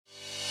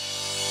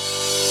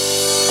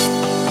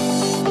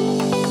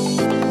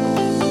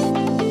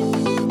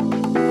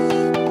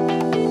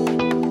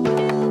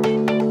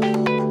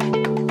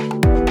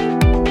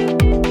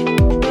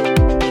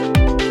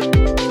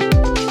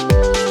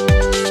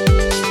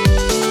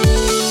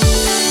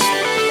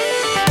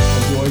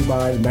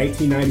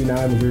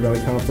1999 Missouri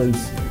Valley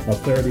Conference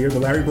Player of the Year, the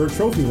Larry Bird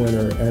Trophy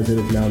winner, as it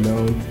is now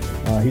known.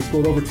 He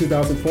scored over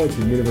 2,000 points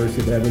for the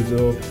University of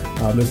Evansville.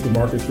 Mr.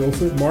 Marcus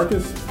Wilson.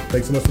 Marcus,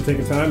 thanks so much for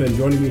taking time and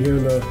joining me here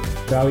in the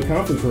Valley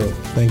Conference Room.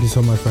 Thank you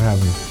so much for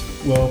having me.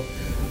 Well,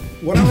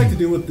 what I like to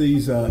do with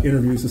these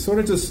interviews is sort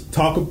of just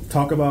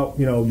talk about,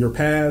 your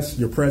past,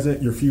 your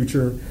present, your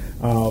future.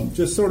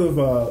 Just sort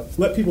of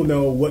let people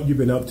know what you've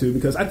been up to,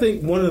 because I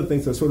think one of the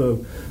things that sort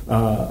of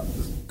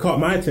caught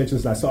my attention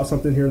is I saw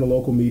something here in the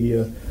local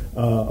media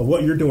of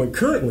what you're doing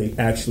currently,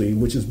 actually,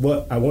 which is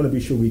what I want to be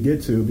sure we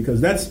get to, because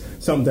that's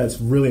something that's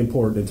really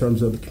important in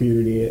terms of the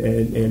community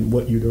and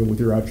what you're doing with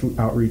your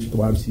outreach at the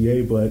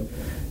YMCA. But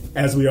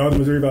as we are the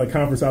Missouri Valley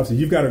Conference, obviously,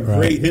 you've got a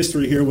great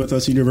history here with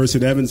us,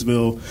 University of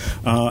Evansville.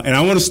 And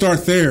I want to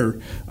start there.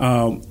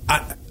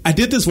 I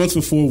did this once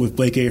before with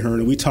Blake Ahern,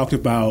 and we talked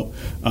about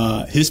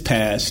his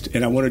past,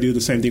 and I want to do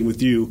the same thing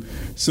with you.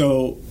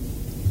 So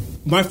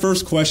my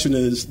first question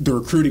is the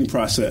recruiting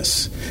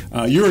process.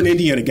 You're an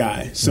Indiana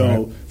guy,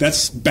 so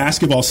that's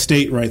basketball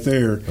state right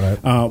there. Right.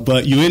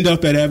 But you end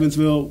up at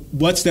Evansville.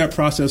 What's that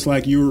process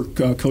like? You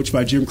were coached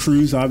by Jim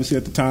Cruz, obviously,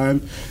 at the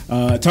time.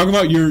 Talk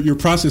about your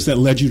process that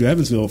led you to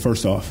Evansville,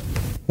 first off.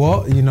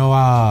 Well,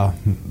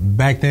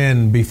 back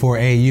then, before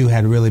AAU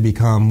had really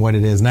become what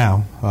it is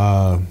now,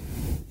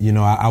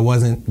 I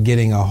wasn't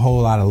getting a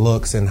whole lot of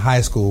looks in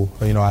high school.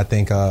 I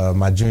think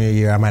my junior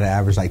year I might have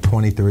averaged like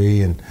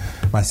 23, and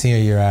my senior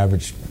year I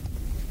was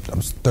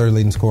third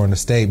leading scorer in the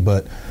state.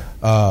 But,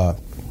 I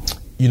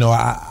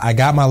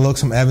got my looks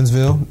from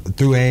Evansville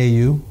through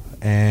AAU,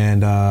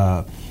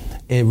 and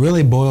it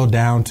really boiled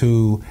down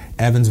to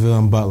Evansville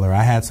and Butler.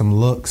 I had some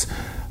looks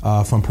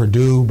from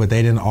Purdue, but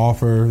they didn't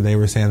offer. They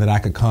were saying that I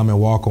could come and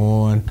walk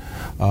on.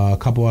 A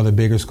couple other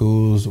bigger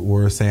schools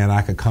were saying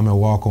I could come and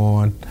walk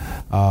on.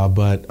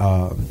 But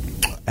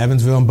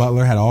Evansville and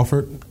Butler had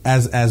offered,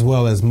 as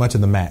well as much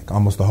of the MAC,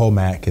 almost the whole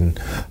MAC, and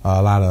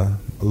a lot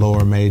of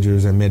lower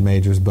majors and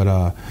mid-majors. But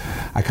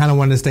I kind of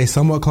wanted to stay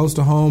somewhat close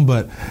to home.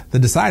 But the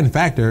deciding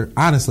factor,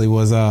 honestly,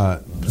 was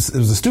it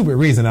was a stupid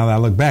reason now that I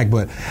look back,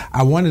 but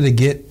I wanted to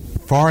get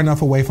far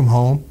enough away from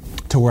home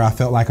to where I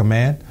felt like a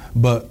man,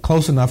 but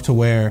close enough to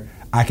where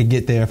I could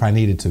get there if I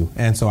needed to.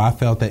 And so I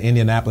felt that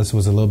Indianapolis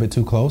was a little bit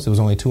too close. It was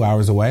only 2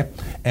 hours away.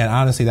 And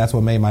honestly, that's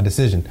what made my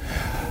decision.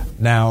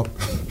 Now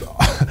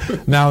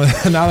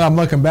that I'm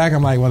looking back,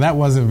 I'm like, well, that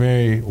wasn't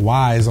very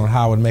wise on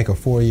how I would make a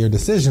 4-year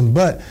decision,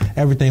 but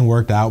everything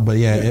worked out. But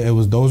yeah, it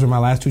was, those were my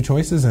last two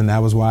choices, and that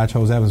was why I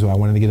chose Evansville. I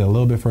wanted to get a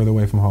little bit further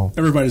away from home.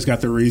 Everybody's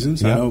got their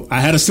reasons. Yep.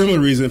 I had a similar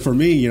reason for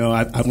me.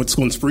 I went to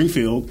school in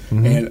Springfield,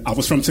 and I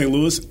was from St.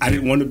 Louis. I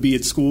didn't want to be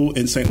at school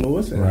in St.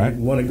 Louis, and I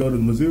didn't want to go to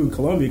Mizzou,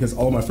 Columbia, because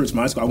all my friends from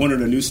high school, I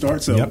wanted a new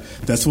start, so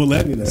that's what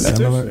led me there.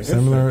 That's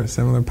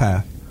similar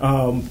path.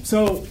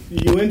 So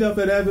you end up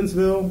at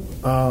Evansville.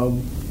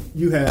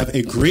 You have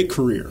a great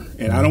career,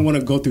 and I don't want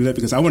to go through that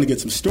because I want to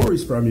get some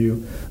stories from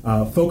you,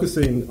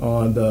 focusing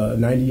on the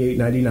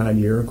 98-99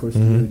 year, of course, the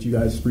year that you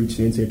guys reached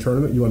the NCAA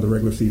tournament. You won the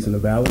regular season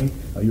of the Valley.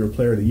 You were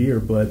Player of the Year.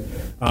 But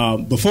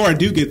before I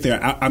do get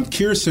there, I'm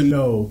curious to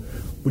know,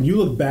 when you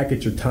look back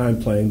at your time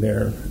playing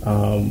there,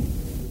 and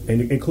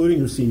including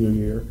your senior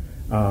year,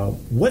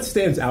 what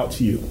stands out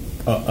to you?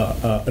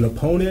 An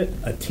opponent,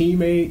 a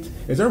teammate?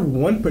 Is there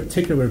one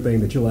particular thing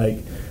that you're like,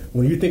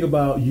 when you think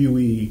about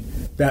UE,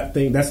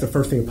 that's the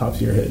first thing that pops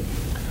in your head?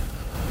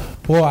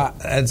 Well,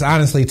 it's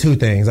honestly two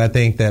things. I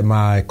think that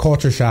my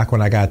culture shock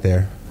when I got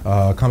there,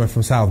 coming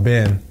from South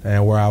Bend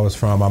and where I was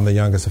from, I'm the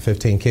youngest of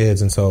 15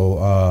 kids, and so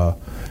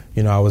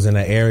I was in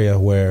an area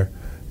where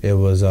it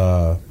was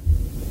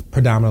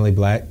predominantly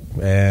black,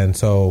 and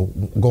so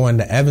going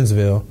to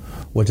Evansville,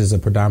 which is a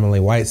predominantly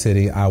white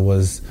city, I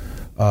was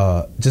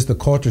just the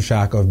culture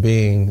shock of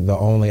being the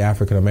only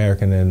African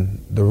American in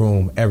the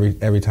room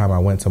every time I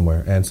went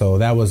somewhere. And so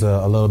that was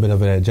a little bit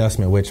of an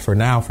adjustment, which for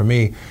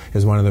me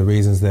is one of the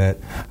reasons that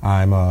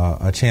I'm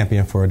a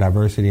champion for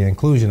diversity and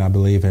inclusion. I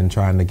believe in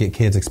trying to get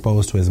kids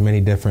exposed to as many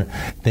different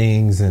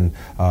things and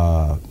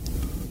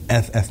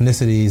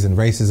ethnicities and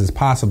races as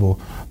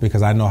possible,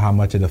 because I know how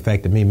much it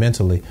affected me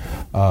mentally.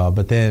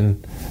 But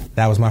then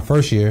that was my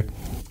first year.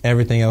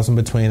 Everything else in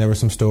between, there were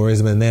some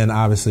stories. But then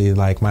obviously,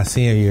 like my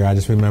senior year, I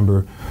just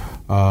remember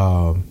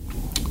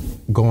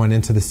going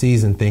into the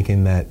season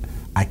thinking that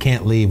I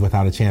can't leave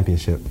without a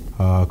championship.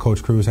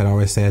 Coach Cruz had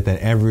always said that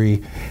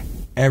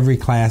every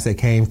class that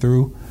came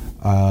through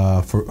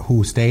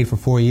who stayed for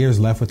 4 years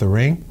left with a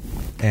ring.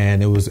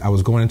 And I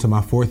was going into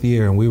my fourth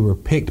year, and we were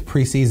picked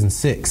preseason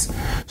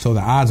 6th. So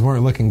the odds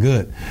weren't looking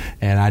good.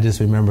 And I just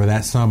remember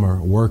that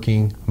summer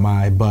working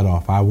my butt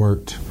off.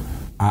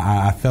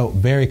 I felt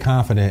very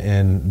confident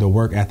in the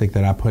work ethic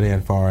that I put in,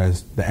 as far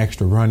as the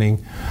extra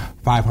running,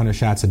 500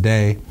 shots a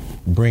day,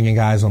 bringing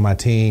guys on my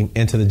team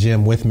into the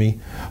gym with me.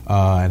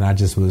 And I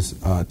just was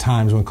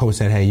times when coach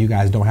said, hey, you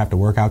guys don't have to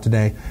work out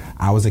today.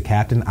 I was a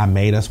captain. I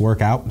made us work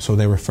out. So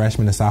there were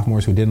freshmen and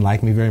sophomores who didn't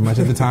like me very much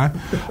at the time.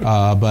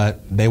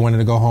 But they wanted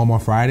to go home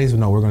on Fridays.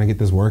 No, we're going to get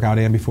this workout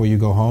in before you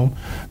go home,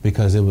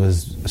 because it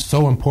was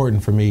so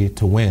important for me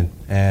to win.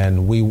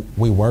 And we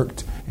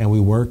worked. and we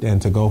worked,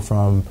 and to go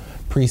from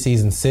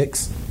preseason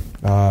 6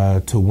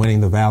 to winning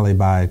the Valley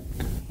by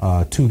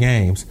 2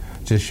 games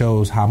just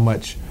shows how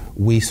much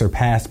we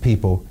surpassed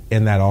people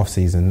in that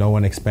offseason. No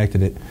one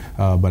expected it,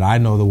 but I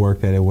know the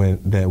work that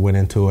went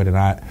into it,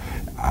 and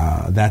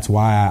that's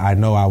why I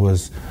know I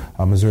was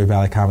a Missouri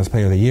Valley Conference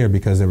Player of the Year,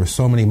 because there were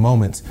so many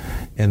moments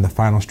in the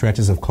final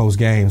stretches of close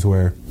games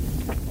where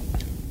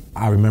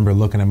I remember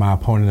looking at my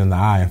opponent in the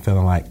eye and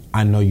feeling like,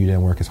 I know you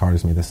didn't work as hard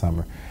as me this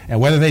summer. And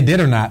whether they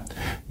did or not,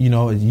 you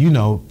know,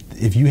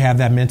 if you have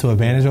that mental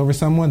advantage over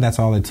someone, that's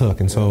all it took.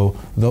 And so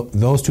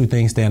those 2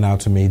 things stand out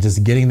to me,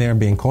 just getting there and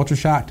being culture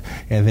shocked,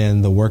 and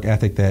then the work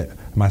ethic that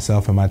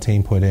myself and my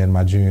team put in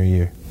my junior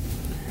year.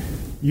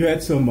 You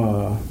had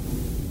some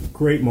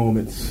great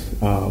moments.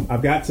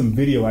 I've got some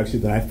video actually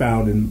that I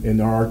found in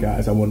the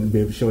archives I wanted to be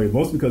able to show you,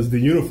 mostly because the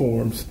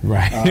uniforms.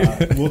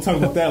 Right. We'll talk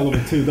about that a little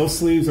bit too. Those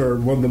sleeves are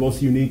one of the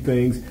most unique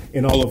things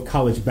in all of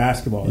college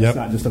basketball. It's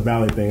not just a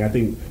Valley thing. I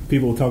think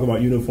people talk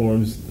about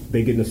uniforms,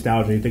 they get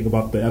nostalgia. You think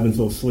about the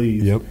Evansville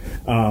sleeves. Yep.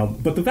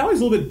 But the Valley's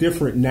a little bit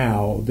different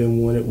now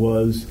than when it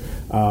was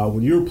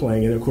when you were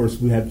playing. And of course,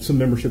 we had some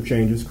membership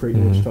changes.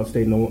 Creighton and Wichita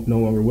State no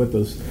longer with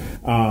us.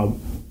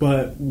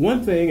 But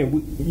one thing,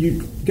 and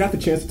you got the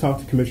chance to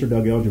talk to Commissioner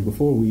Doug Elger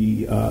before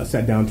we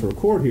sat down to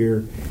record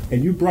here,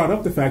 and you brought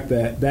up the fact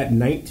that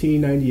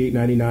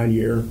 1998-99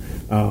 year,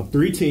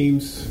 3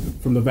 teams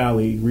from the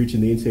Valley reaching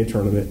the NCAA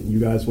tournament. You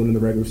guys won in the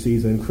regular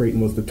season.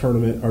 Creighton was the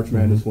tournament Arch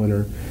Madness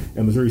winner,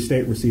 and Missouri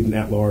State received an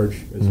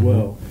at-large as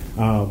well.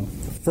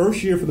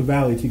 First year for the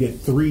Valley to get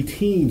 3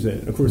 teams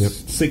in. Of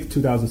course,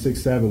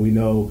 2006-07, we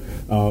know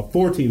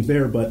 4 teams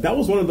there, but that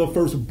was one of the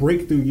first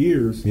breakthrough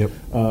years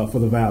for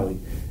the Valley.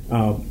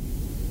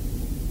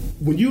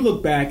 When you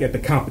look back at the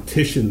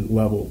competition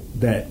level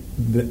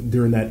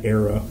during that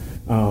era,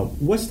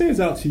 what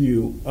stands out to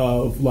you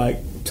of like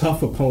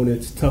tough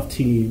opponents, tough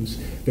teams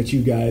that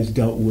you guys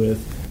dealt with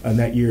in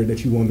that year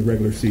that you won the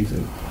regular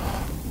season?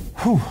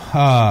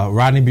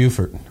 Rodney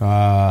Buford.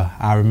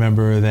 I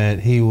remember that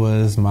he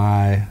was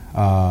my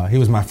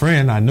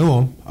friend. I knew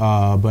him,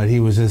 but he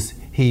was just.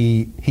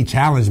 He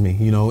challenged me,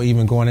 you know,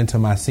 even going into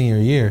my senior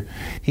year.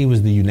 He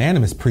was the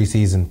unanimous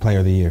preseason player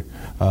of the year.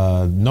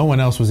 No one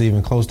else was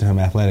even close to him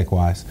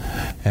athletic-wise.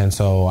 And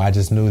so I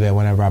just knew that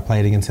whenever I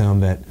played against him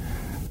that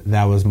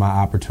was my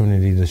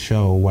opportunity to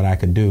show what I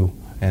could do.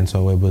 And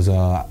so it was,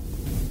 I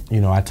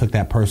took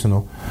that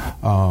personal.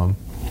 And,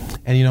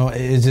 you know,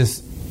 it's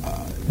just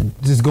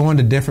going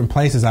to different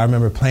places. I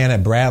remember playing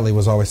at Bradley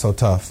was always so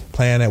tough.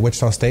 Playing at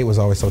Wichita State was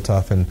always so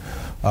tough. And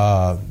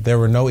there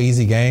were no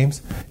easy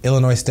games.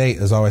 Illinois State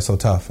is always so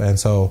tough. And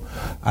so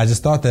I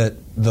just thought that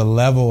the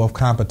level of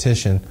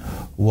competition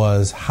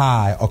was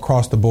high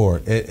across the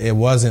board. It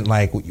wasn't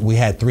like we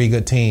had 3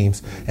 good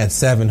teams and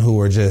 7 who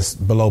were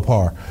just below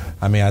par.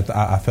 I mean,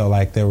 I felt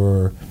like there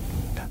were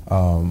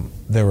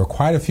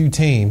quite a few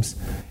teams.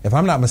 If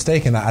I'm not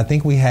mistaken, I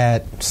think we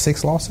had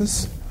 6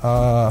 losses.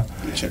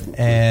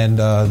 And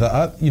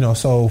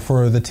so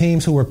for the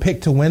teams who were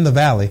picked to win the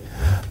Valley,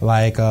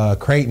 like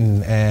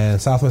Creighton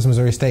and Southwest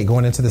Missouri State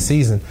going into the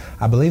season,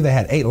 I believe they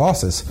had 8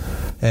 losses.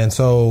 And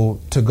so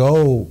to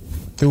go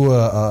through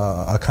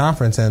a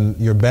conference and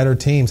your better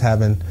teams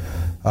having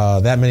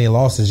that many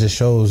losses just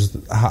shows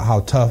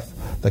how tough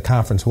the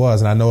conference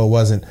was. And I know it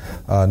wasn't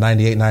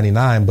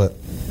 98-99, but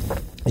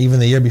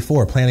even the year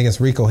before, playing against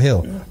Rico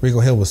Hill. Yeah.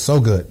 Rico Hill was so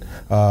good.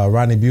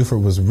 Rodney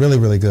Buford was really,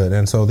 really good.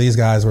 And so these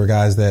guys were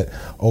guys that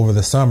over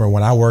the summer,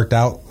 when I worked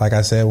out, like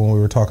I said, when we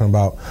were talking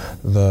about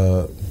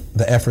the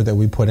effort that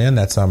we put in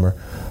that summer,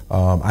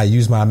 I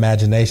use my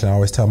imagination. I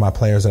always tell my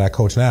players that I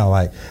coach now,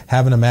 like,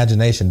 have an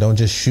imagination. Don't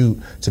just shoot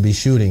to be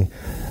shooting.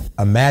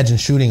 Imagine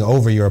shooting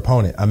over your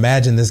opponent.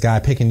 Imagine this guy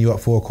picking you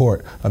up full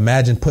court.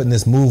 Imagine putting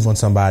this move on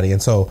somebody.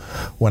 And so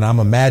when I'm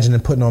imagining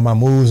putting on my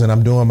moves and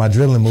I'm doing my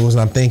dribbling moves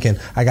and I'm thinking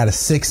I got a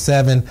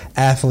 6'7"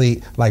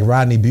 athlete like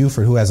Rodney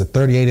Buford who has a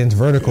 38-inch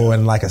vertical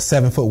and like a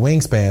 7-foot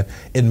wingspan,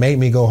 it made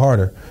me go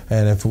harder.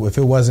 And if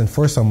it wasn't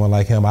for someone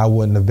like him, I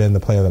wouldn't have been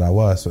the player that I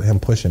was, so him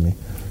pushing me.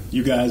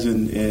 You guys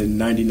in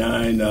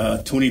 99,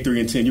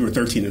 23-10, you were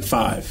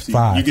 13-5.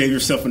 So you gave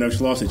yourself an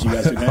extra loss that you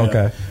guys didn't have.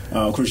 Okay.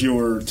 Of course, you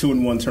were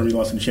 2-1 term. You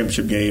lost in the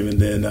championship game,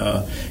 and then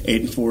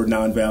 8-4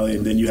 non-Valley,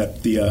 and then you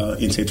had the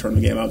NCAA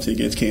tournament game obviously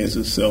against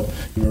Kansas. So you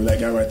remember that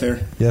guy right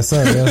there? Yes,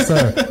 sir. Yes,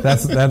 sir.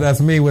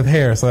 That's me with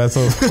hair. So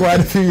that's quite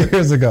a few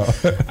years ago.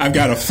 I've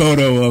got a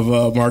photo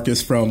of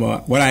Marcus from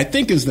what I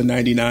think is the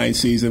 99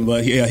 season,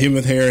 but yeah, him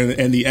with hair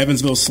and the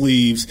Evansville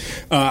sleeves.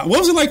 What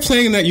was it like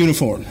playing in that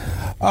uniform?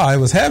 Oh, it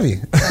was heavy.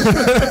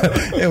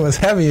 It was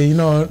heavy. You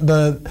know,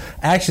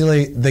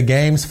 the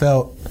games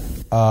felt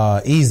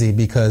easy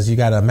because you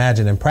got to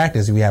imagine in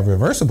practice we have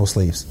reversible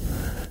sleeves.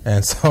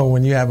 And so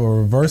when you have a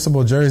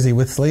reversible jersey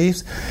with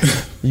sleeves,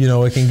 you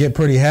know, it can get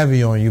pretty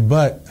heavy on you.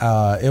 But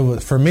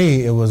for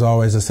me, it was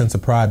always a sense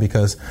of pride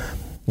because,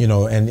 you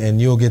know, and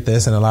you'll get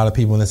this, and a lot of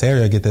people in this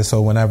area get this. So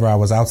whenever I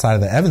was outside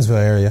of the Evansville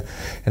area,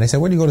 and they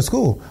said, "Where do you go to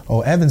school?" "Oh,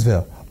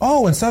 Evansville."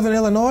 Oh, in Southern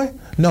Illinois?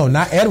 No,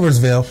 not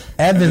Edwardsville,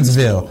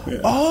 Evansville. Yeah.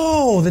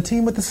 Oh, the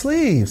team with the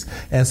sleeves.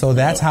 And so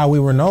that's how we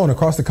were known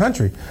across the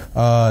country.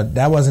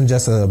 That wasn't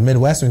just a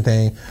Midwestern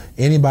thing.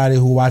 Anybody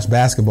who watched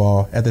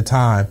basketball at the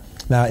time,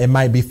 now, it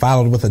might be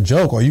followed with a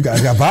joke, or you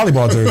guys got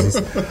volleyball jerseys.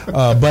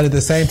 But at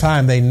the same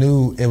time, they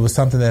knew it was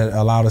something that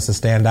allowed us to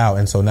stand out.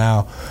 And so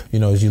now,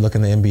 as you look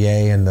in the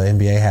NBA, and the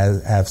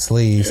NBA have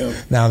sleeves,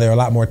 now they're a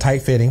lot more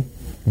tight-fitting.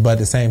 But at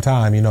the same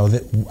time,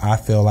 I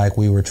feel like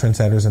we were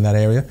trendsetters in that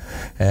area.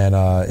 And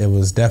it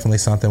was definitely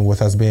something,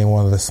 with us being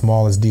one of the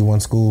smallest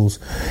D1 schools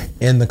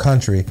in the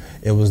country,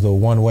 it was the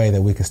one way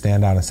that we could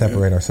stand out and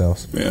separate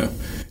ourselves. Yeah.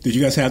 Did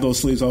you guys have those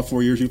sleeves all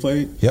 4 years you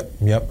played? Yep.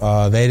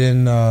 They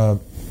didn't...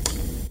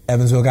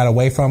 Evansville got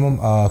away from them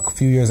a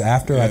few years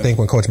after, I think,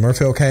 when Coach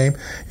Murfield came.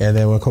 And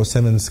then when Coach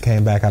Simmons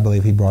came back, I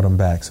believe he brought them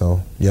back.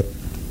 So, yep.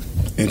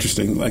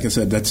 Interesting. Like I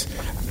said,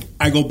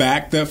 I go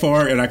back that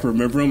far, and I can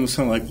remember them. It's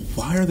kind of like,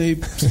 why are they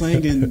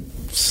playing in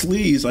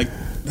sleeves? Like,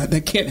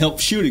 that can't help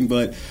shooting,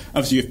 but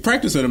obviously you've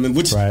practiced in them, and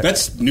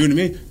that's new to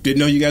me. Didn't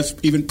know you guys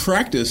even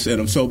practice in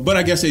them. So, but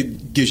I guess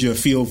it gives you a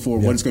feel for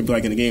what it's going to be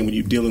like in the game when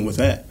you're dealing with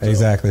that. So.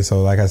 Exactly.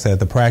 So, like I said,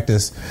 the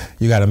practice,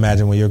 you got to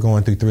imagine when you're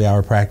going through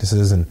 3-hour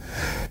practices and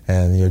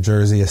your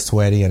jersey is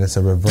sweaty and it's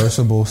a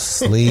reversible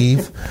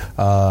sleeve,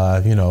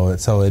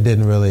 so it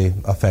didn't really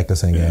affect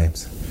us in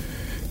games.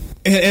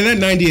 And that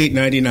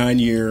 98-99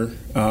 year,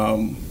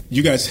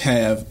 you guys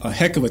have a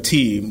heck of a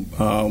team.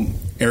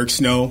 Eric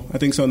Snow, I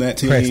think, is on that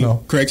team.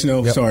 Craig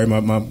Snow. Yep. Sorry,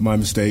 my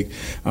mistake.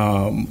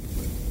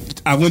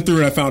 I went through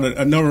and I found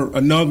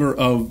a number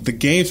of the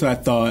games that I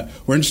thought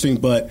were interesting,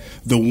 but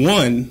the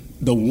one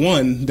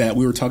that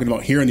we were talking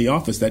about here in the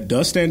office that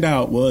does stand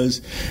out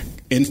was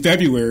in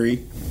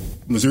February,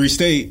 Missouri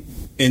State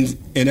in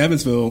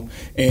Evansville,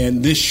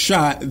 and this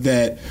shot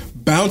that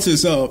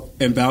bounces up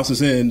and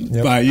bounces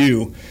in by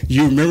you.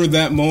 You remember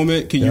that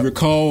moment? Can you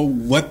recall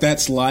what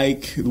that's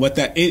like?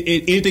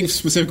 Anything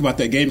specific about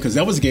that game? Because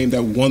that was a game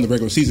that won the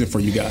regular season for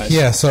you guys.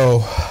 Yeah,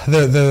 so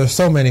there are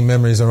so many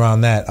memories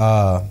around that.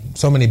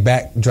 So many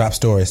backdrop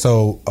stories.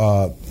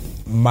 So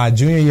my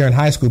junior year in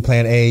high school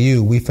playing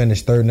AAU, we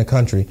finished third in the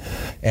country.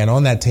 And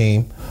on that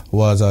team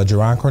was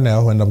Jerron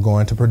Cornell, who ended up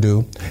going to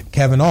Purdue,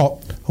 Kevin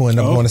Alt, who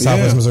ended up going to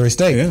Southwest Missouri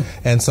State. Yeah.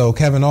 And so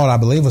Kevin Alt, I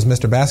believe, was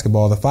Mr.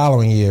 Basketball the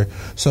following year.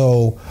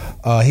 So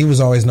he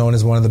was always known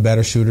as one of the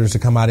better shooters to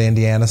come out of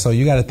Indiana. So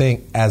you got to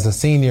think, as a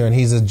senior and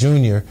he's a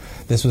junior,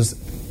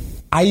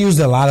 I used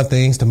a lot of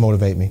things to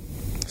motivate me.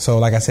 So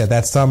like I said,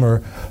 that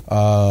summer,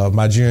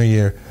 my junior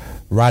year,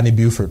 Rodney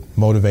Buford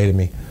motivated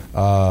me.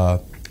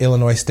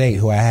 Illinois State,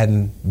 who I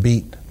hadn't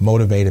beat,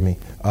 motivated me.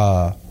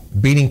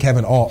 Beating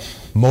Kevin Alt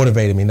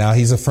motivated me. Now,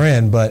 he's a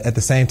friend, but at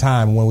the same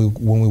time,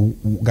 when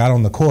we got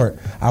on the court,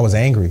 I was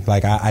angry.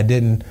 Like,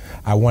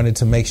 I wanted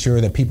to make sure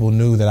that people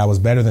knew that I was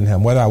better than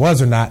him. Whether I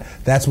was or not,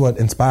 that's what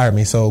inspired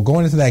me. So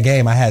going into that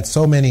game, I had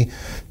so many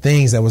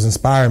things that was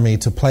inspiring me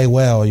to play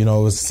well. It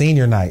was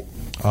senior night.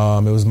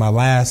 It was my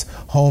last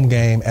home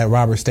game at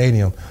Robert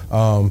Stadium.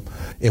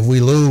 If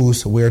we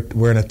lose, we're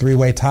in a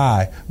 3-way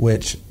tie,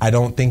 which I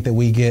don't think that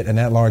we get an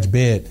at-large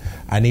bid.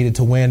 I needed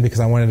to win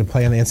because I wanted to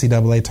play in the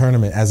NCAA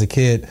tournament. As a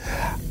kid,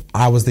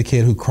 I was the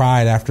kid who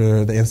cried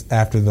after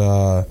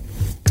the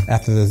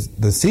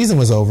season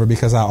was over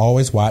because I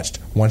always watched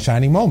One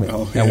Shining Moment.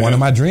 And one of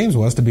my dreams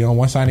was to be on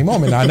One Shining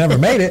Moment. Now, I never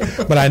made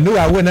it, but I knew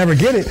I would never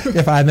get it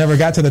if I never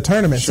got to the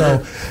tournament.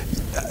 Sure.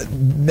 So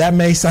that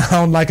may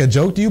sound like a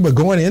joke to you, but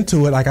going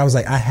into it, I was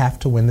like, I have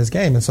to win this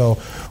game. And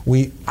so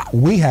we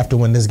have to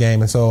win this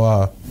game. And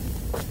so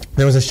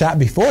there was a shot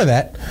before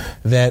that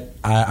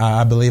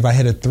I believe I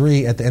hit a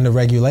 3 at the end of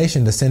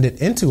regulation to send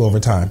it into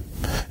overtime.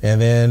 And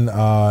then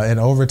in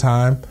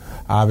overtime,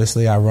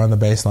 obviously, I run the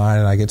baseline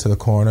and I get to the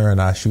corner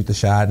and I shoot the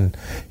shot and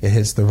it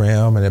hits the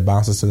rim and it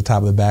bounces to the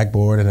top of the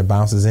backboard and it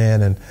bounces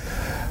in and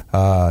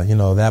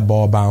that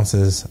ball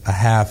bounces a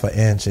half an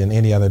inch in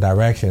any other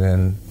direction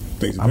and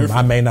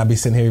I may not be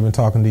sitting here even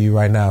talking to you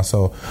right now.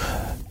 So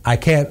I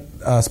can't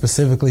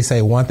specifically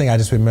say one thing. I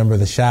just remember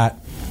the shot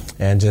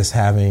and just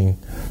having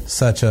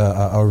such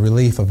a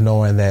relief of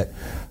knowing that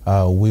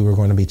we were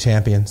going to be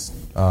champions,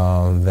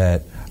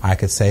 that I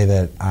could say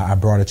that I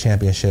brought a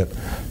championship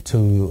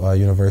to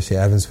University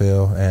of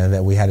Evansville and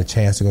that we had a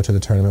chance to go to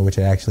the tournament, which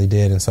it actually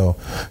did. And so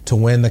to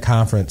win the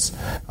conference,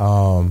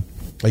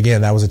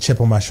 again, that was a chip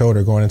on my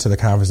shoulder going into the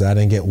conference that I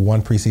didn't get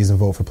one preseason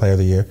vote for Player of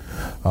the Year,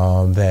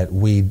 that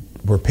we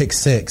were picked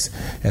 6.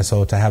 And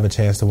so to have a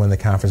chance to win the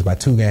conference by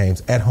 2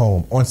 games at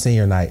home on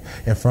senior night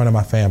in front of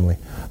my family,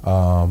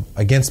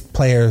 against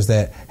players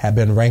that had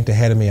been ranked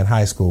ahead of me in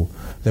high school,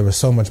 there was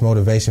so much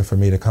motivation for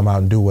me to come out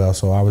and do well.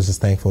 So I was just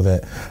thankful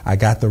that I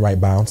got the right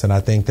bounce. And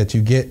I think that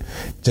you get,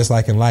 just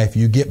like in life,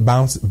 you get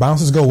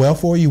bounces go well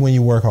for you when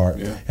you work hard.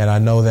 Yeah. And I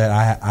know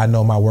that I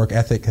know my work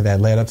ethic that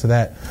led up to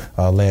that,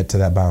 led to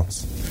that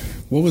bounce.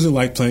 What was it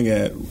like playing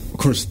at, of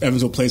course,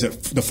 Evansville plays at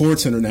the Ford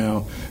Center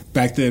now.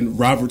 Back then,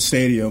 Robert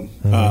Stadium,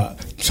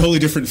 totally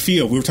different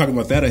feel. We were talking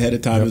about that ahead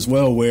of time as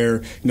well,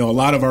 where, a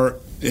lot of our,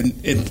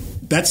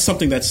 that's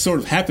something that's sort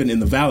of happened in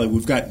the Valley.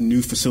 We've got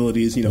new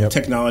facilities,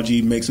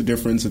 technology makes a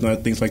difference and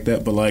other things like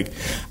that. But like,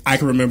 I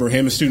can remember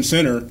Hammond Student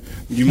Center,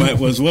 you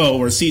might as well,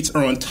 where seats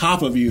are on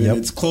top of you and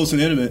it's close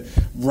and intimate.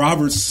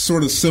 Robert's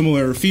sort of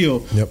similar feel.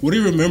 What do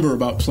you remember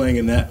about playing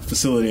in that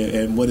facility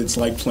and what it's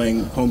like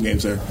playing home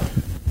games there?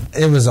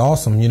 It was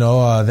awesome.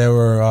 There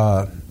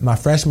were my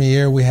freshman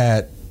year, we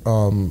had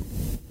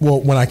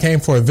when I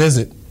came for a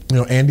visit,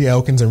 Andy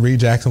Elkins and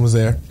Reed Jackson was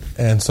there,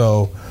 and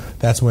so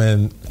that's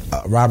when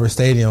Robert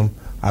Stadium,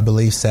 I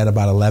believe, set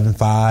about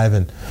 11,500,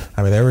 and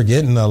I mean they were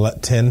getting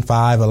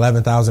 10,500,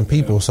 11,000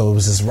 people, so it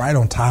was just right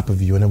on top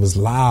of you, and it was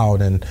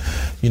loud, and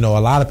a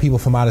lot of people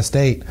from out of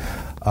state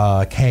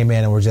came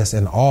in and were just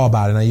in awe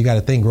about it. Now you got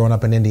to think, growing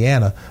up in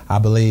Indiana, I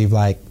believe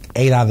like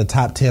 8 out of the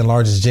top 10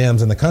 largest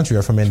gyms in the country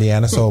are from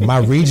Indiana. So my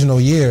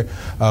regional year,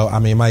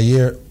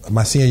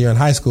 my senior year in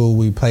high school,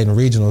 we played in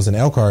regionals in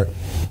Elkhart,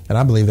 and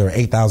I believe there were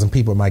 8,000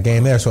 people at my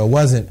game there. So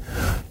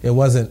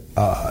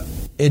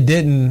it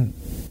didn't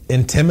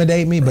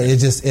intimidate me, but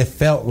it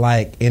felt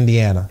like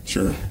Indiana.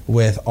 Sure.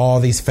 With all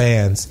these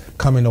fans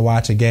coming to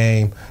watch a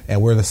game,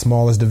 and we're the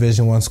smallest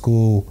Division I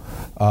school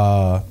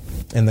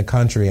in the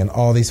country, and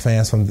all these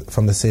fans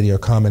from the city are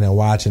coming and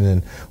watching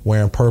and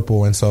wearing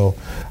purple. And so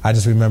I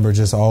just remember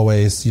just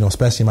always,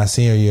 especially my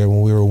senior year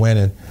when we were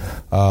winning,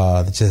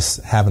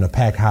 just having a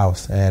packed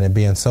house and it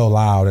being so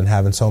loud and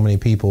having so many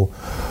people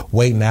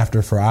waiting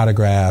for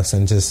autographs,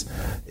 and just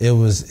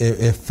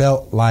it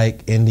felt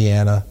like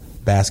Indiana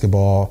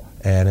basketball,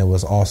 and it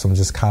was awesome,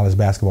 just college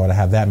basketball, to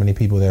have that many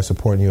people there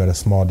supporting you at a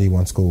small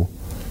D1 school.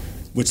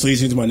 Which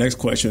leads into my next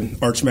question,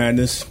 Arch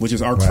Madness, which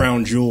is our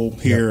crown jewel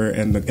here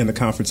in the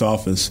conference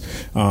office.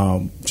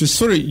 Just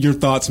sort of your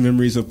thoughts and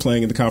memories of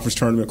playing in the conference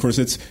tournament. Of course,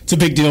 it's a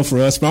big deal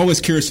for us, but I'm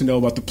always curious to know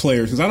about the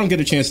players, because I don't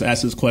get a chance to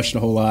ask this question a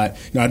whole lot.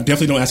 I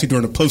definitely don't ask it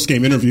during a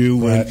post-game interview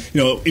when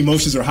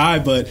emotions are high,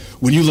 but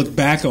when you look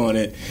back on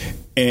it,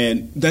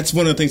 and that's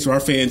one of the things our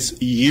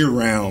fans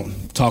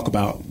year-round talk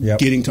about,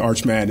 getting to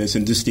Arch Madness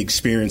and just the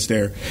experience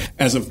there.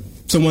 As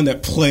someone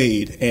that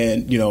played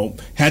and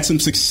had some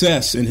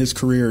success in his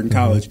career in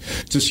college,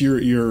 just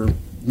your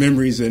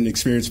memories and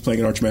experience playing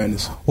at Arch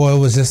Madness. Well, it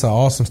was just an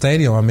awesome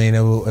stadium. I mean,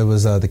 it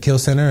was the Kill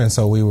Center, and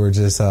so we were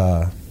just,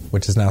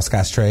 which is now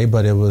Scotts Trade,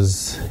 but it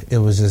was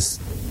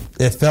just.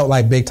 It felt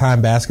like big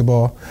time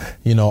basketball.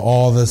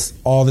 All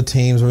the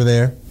teams were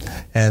there,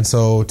 and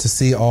so to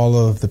see all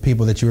of the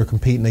people that you were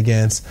competing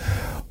against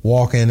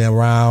walking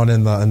around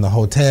in the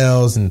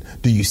hotels, and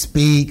do you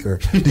speak or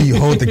do you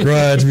hold the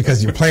grudge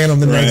because you're playing them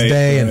the next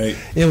day? And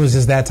it was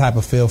just that type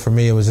of feel for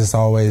me. It was just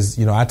always,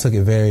 I took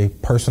it very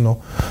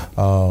personal.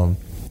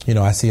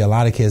 I see a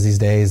lot of kids these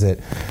days that,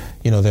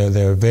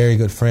 they're very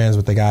good friends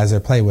with the guys they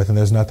play with, and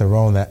there's nothing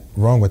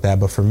wrong with that.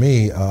 But for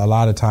me, a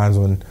lot of times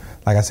when,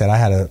 like I said, I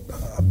had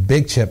a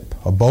big chip,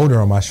 a boulder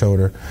on my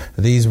shoulder,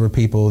 these were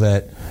people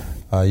that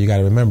you got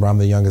to remember, I'm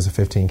the youngest of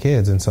 15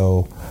 kids, and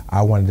so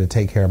I wanted to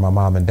take care of my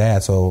mom and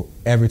dad. So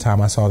every time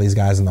I saw these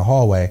guys in the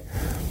hallway,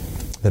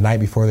 the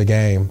night before the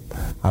game,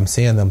 I'm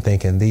seeing them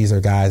thinking, these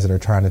are guys that are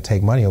trying to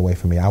take money away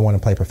from me. I want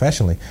to play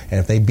professionally, and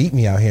if they beat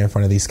me out here in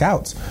front of these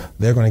scouts,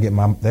 they're going to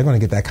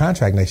get that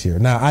contract next year.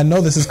 Now I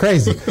know this is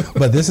crazy,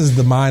 but this is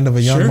the mind of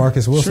a young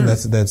Marcus Wilson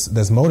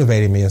that's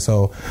motivating me. And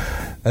so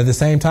at the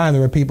same time,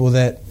 there were people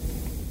that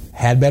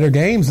had better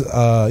games,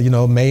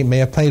 may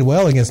have played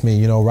well against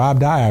me. Rob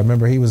Dye, I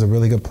remember he was a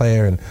really good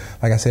player, and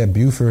like I said,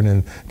 Buford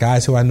and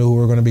guys who I knew who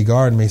were going to be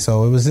guarding me.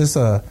 So it was just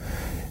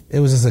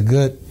a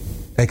good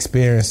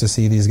experience to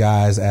see these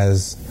guys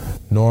as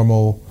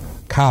normal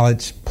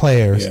college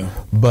players,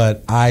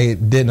 but I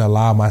didn't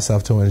allow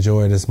myself to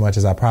enjoy it as much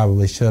as I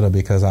probably should have,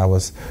 because I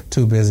was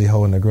too busy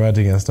holding a grudge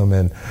against them.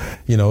 And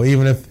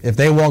even if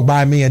they walked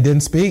by me and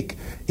didn't speak,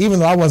 even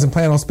though I wasn't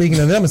planning on speaking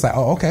to them, it's like,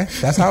 oh, okay,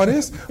 that's how it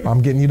is.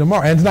 I'm getting you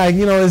tomorrow. And like,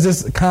 it's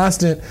just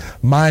constant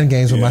mind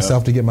games with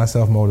myself to get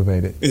myself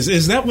motivated.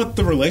 Is that what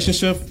the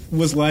relationship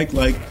was like?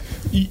 Like,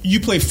 you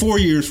play 4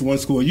 years for one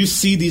school, and you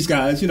see these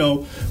guys,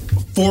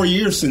 4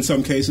 years in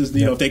some cases,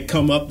 if they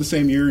come up the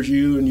same year as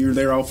you and you're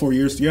there all 4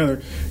 years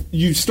together,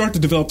 you start to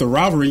develop the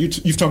rivalry.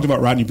 You've talked about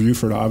Rodney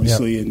Buford,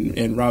 obviously,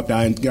 and Rob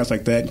Dye and guys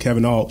like that, and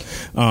Kevin Ault.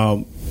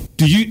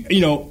 Do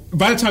you,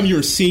 by the time you're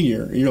a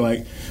senior, you're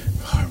like,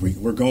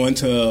 we're going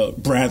to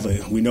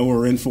Bradley. We know what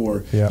we're in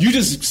for. Yeah.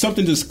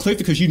 Something just clicked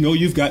because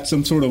you've got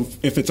some sort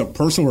of, if it's a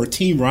personal or a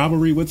team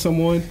rivalry with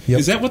someone. Yep.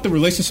 Is that what the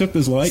relationship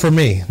is like? For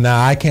me.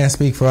 Now, I can't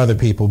speak for other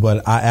people,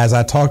 but as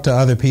I talk to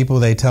other people,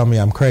 they tell me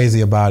I'm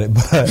crazy about it.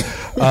 But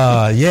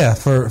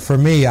for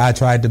me, I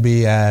tried to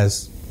be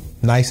as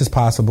nice as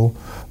possible.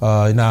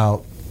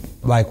 Now,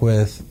 like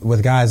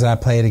with guys that I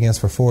played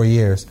against for 4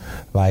 years,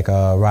 like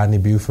Rodney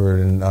Buford,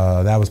 and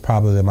that was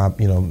probably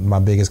my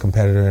biggest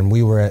competitor. And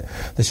we were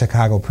at the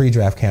Chicago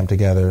pre-draft camp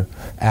together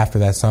after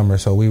that summer,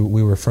 so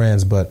we were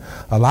friends. But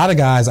a lot of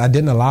guys I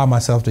didn't allow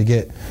myself to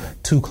get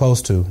too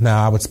close to.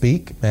 Now I would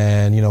speak,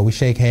 and we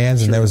shake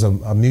hands, and there was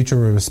a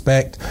mutual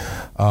respect.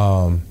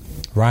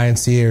 Ryan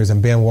Sears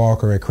and Ben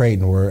Walker at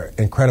Creighton were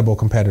incredible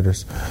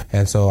competitors,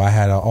 and so I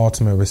had an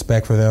ultimate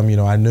respect for them.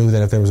 I knew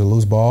that if there was a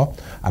loose ball,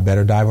 I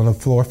better dive on the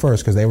floor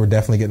first because they were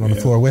definitely getting on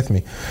the floor with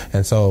me.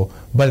 And so,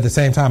 but at the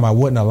same time, I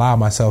wouldn't allow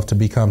myself to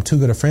become too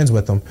good of friends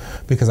with them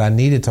because I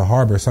needed to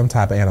harbor some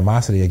type of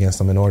animosity against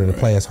them in order to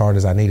play as hard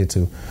as I needed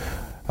to.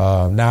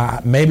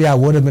 Now, maybe I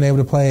would have been able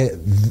to play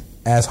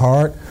as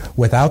hard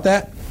without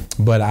that,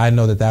 but I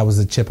know that was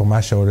a chip on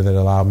my shoulder that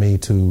allowed me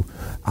to,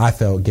 I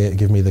felt,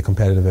 give me the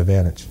competitive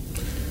advantage.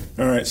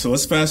 All right, so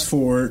let's fast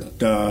forward.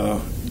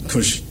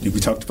 Because we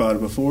talked about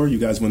it before. You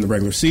guys win the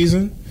regular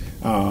season.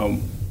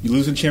 You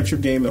lose the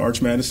championship game at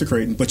Arch Madness to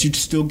Creighton, but you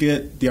still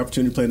get the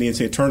opportunity to play in the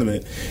NCAA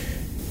tournament.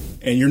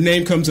 And your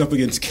name comes up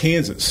against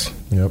Kansas.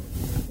 Yep.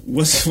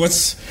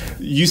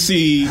 You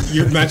see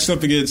you're matched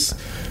up against.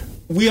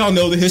 We all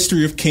know the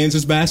history of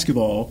Kansas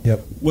basketball. Yep.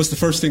 What's the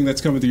first thing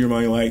that's coming through your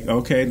mind? Like,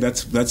 okay,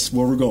 that's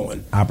where we're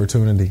going.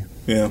 Opportunity.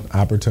 Yeah.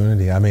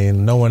 Opportunity. I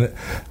mean,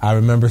 I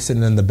remember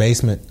sitting in the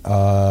basement at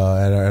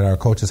our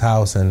coach's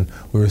house, and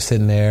we were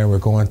sitting there, and we're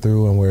going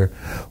through, and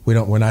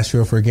we're not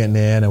sure if we're getting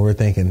in, and we're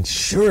thinking,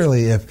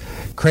 surely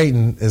if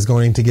Creighton is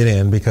going to get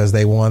in because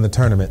they won the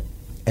tournament,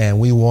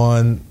 and we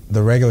won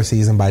the regular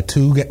season by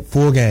 2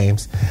 full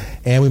games,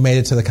 and we made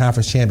it to the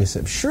conference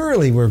championship.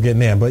 Surely we're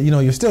getting in, but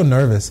you're still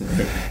nervous.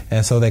 Right.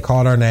 And so they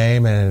called our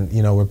name, and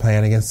we're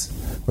playing against.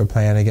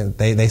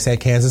 They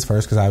said Kansas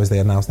first because obviously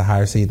they announced the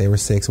higher seed. They were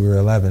 6, we were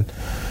 11,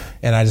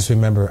 and I just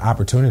remember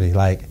opportunity.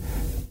 Like,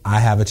 I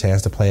have a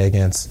chance to play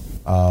against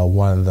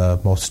one of the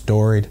most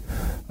storied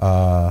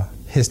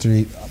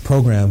history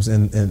programs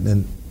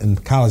in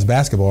college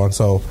basketball, and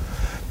so.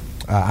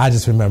 I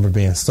just remember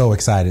being so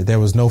excited. There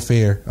was no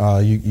fear.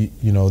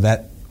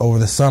 That over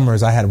the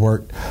summers I had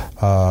worked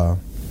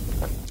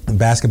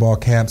basketball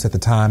camps. At the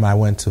time, I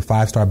went to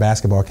 5-star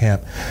basketball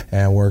camp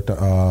and worked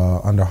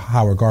under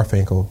Howard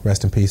Garfinkel,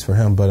 rest in peace for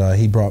him. But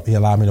he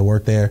allowed me to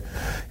work there,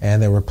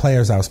 and there were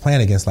players I was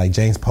playing against like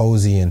James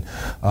Posey and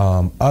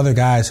other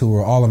guys who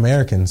were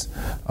All-Americans.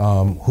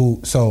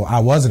 So I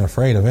wasn't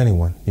afraid of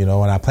anyone, and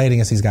I played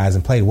against these guys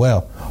and played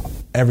well.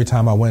 Every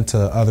time I went to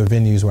other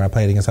venues where I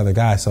played against other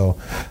guys. So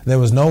there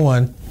was no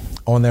one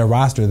on their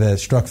roster that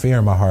struck fear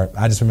in my heart.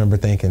 I just remember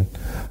thinking,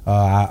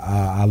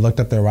 I looked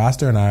up their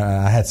roster, and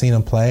I had seen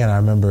them play, and I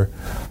remember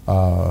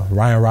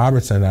Ryan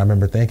Robertson. I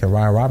remember thinking,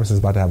 Ryan Robertson's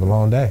about to have a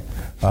long day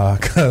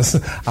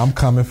because I'm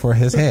coming for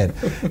his head.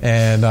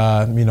 And,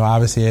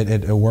 obviously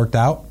it worked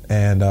out.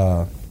 And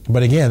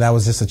but again, that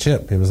was just a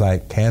chip. It was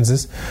like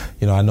Kansas.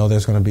 I know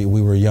there's going to be,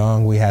 we were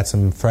young. We had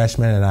some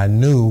freshmen, and I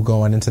knew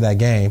going into that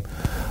game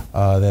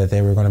that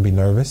they were going to be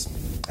nervous,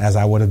 as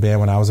I would have been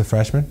when I was a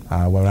freshman.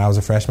 When I was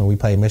a freshman, we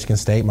played Michigan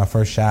State. My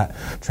first shot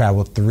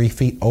traveled 3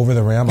 feet over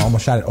the rim. I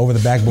almost shot it over the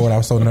backboard. I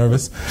was so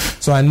nervous.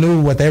 So I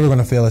knew what they were going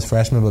to feel as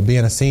freshmen, but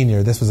being a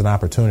senior, this was an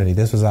opportunity.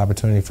 This was an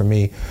opportunity for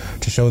me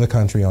to show the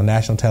country on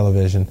national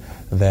television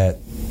that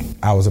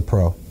I was a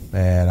pro,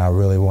 and I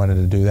really wanted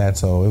to do that.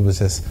 So it was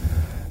just,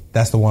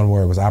 that's the one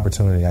word, was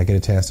opportunity. I get a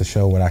chance to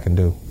show what I can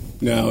do.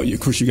 Now, of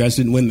course, you guys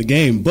didn't win the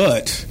game,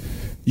 but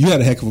you had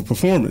a heck of a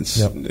performance.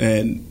 Yep.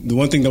 And the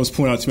one thing that was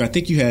pointed out to me, I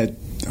think you had,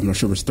 I'm not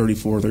sure if it was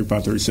 34,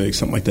 35, 36,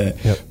 something like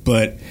that. Yep.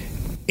 But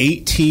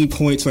 18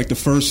 points like the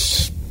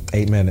first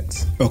 8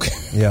 minutes. Okay.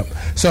 Yep.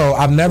 So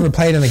I've never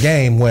played in a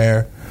game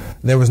where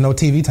there was no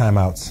TV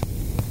timeouts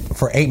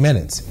for 8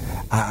 minutes.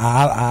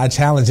 I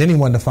challenge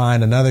anyone to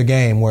find another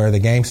game where the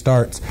game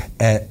starts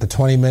at the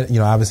 20 minute,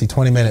 obviously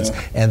 20 minutes,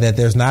 and that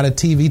there's not a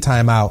TV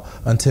timeout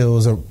until it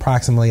was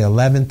approximately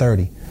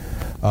 11:30.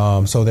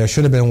 So there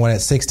should have been one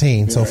at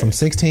 16. So from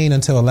 16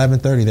 until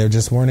 11:30, there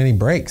just weren't any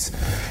breaks,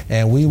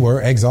 and we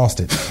were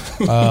exhausted.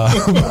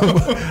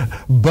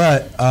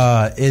 But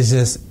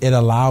it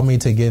allowed me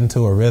to get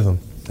into a rhythm.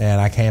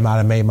 And I came out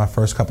and made my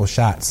first couple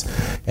shots,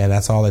 and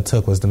that's all it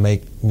took was to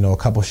make a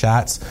couple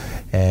shots.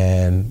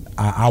 And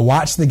I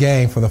watched the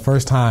game for the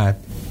first time,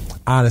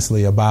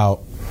 honestly,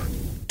 about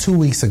 2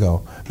 weeks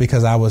ago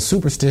because I was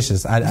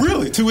superstitious.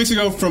 Really, 2 weeks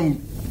ago from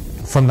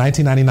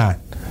 1999.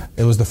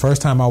 It was the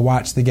first time I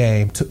watched the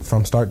game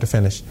from start to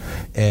finish,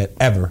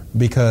 ever,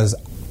 because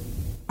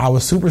I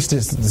was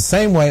superstitious the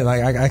same way.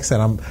 Like I said,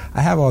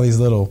 I have all these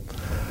little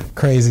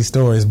crazy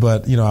stories,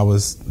 but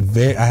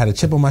I had a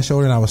chip on my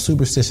shoulder and I was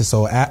superstitious,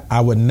 so I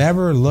would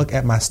never look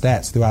at my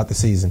stats throughout the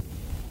season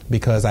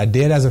because I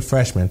did as a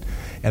freshman,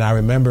 and I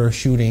remember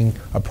shooting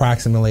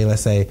approximately,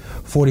 let's say,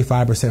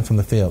 45% from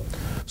the field.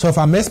 So if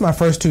I missed my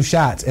first 2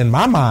 shots, in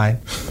my mind,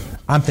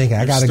 I'm thinking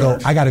I got to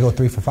go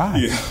 3 for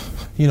 5. Yeah.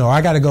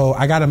 I got to go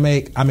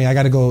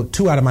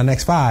 2 out of my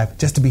next 5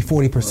 just to be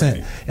 40%.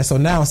 Right. And so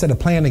now instead of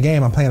playing the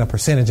game, I'm playing a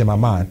percentage in my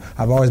mind.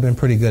 I've always been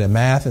pretty good at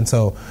math. And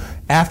so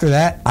after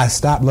that, I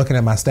stopped looking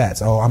at my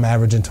stats. Oh, I'm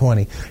averaging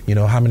 20.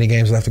 How many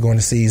games left to go in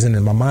the season?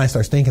 And my mind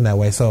starts thinking that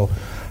way. So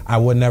I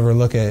would never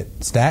look at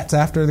stats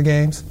after the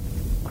games.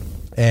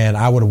 And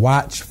I would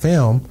watch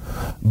film,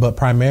 but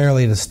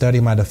primarily to study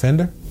my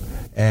defender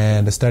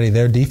and to study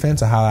their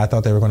defense, of how I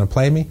thought they were going to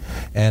play me,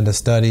 and to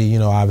study,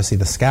 obviously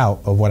the scout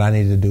of what I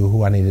needed to do,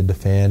 who I needed to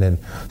defend, and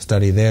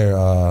study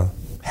their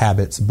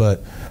habits,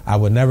 but I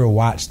would never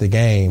watch the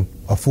game,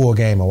 a full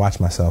game, or watch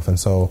myself. And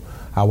so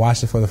I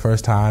watched it for the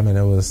first time, and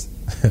it was,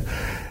 it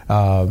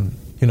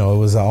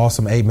was an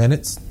awesome 8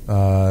 minutes.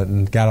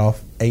 And got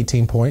off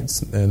 18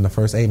 points in the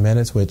first 8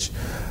 minutes, which,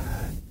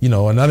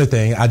 another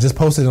thing, I just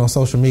posted it on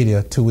social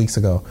media 2 weeks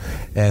ago,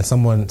 and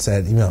someone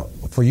said,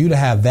 for you to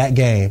have that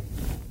game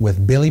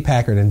with Billy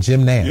Packard and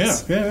Jim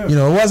Nance. Yeah.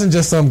 It wasn't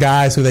just some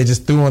guys who they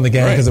just threw on the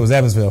game because it was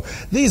Evansville.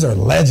 These are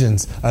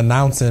legends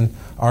announcing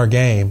our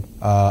game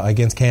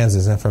against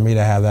Kansas, and for me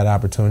to have that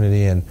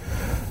opportunity, and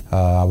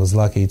I was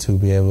lucky to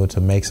be able to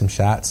make some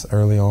shots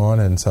early on,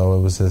 and so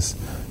it was just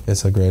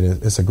it's a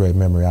great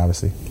memory,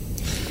 obviously.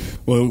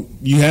 Well,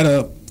 you had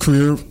a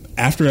career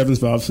after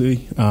Evansville,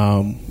 obviously.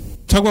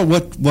 Talk about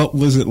what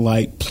was it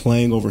like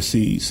playing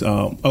overseas?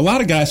 A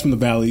lot of guys from the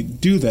Valley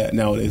do that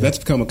nowadays. Yeah. That's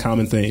become a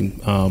common thing.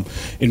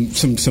 And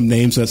some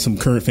names that some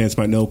current fans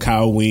might know: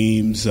 Kyle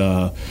Weems,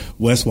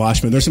 Wes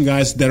Washman. There's some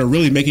guys that are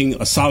really making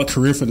a solid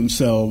career for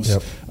themselves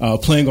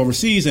playing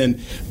overseas,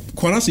 and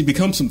quite honestly,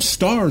 become some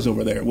stars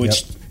over there.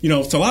 Which to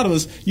a lot of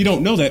us, you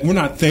don't know that. We're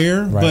not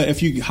there, but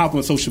if you hop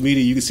on social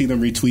media, you can see them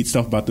retweet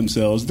stuff about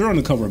themselves. They're on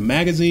the cover of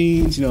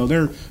magazines.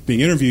 They're being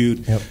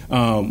interviewed.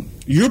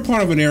 You're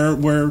part of an era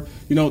where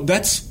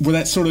that's where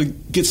that sort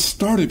of gets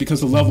started,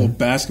 because the level of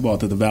basketball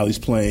that the Valley's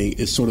playing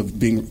is sort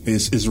of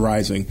is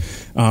rising.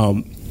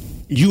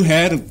 You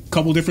had a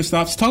couple different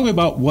stops. Talk to me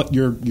about what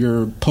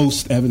your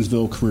post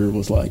Evansville career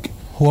was like.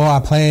 Well, I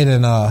played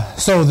in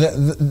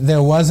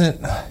there wasn't,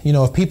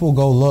 if people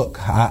go look,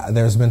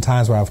 there's been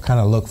times where I've kind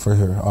of looked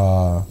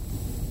for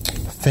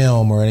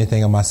film or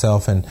anything of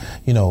myself, and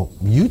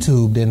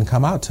YouTube didn't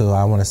come out till,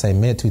 I want to say,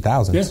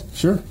 mid-2000s. Yeah,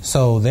 sure.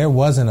 So there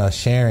wasn't a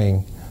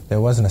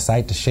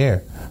site to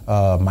share.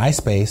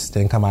 MySpace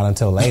didn't come out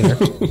until later,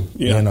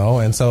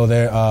 and so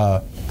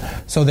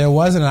there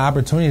wasn't an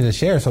opportunity to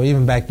share. So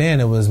even back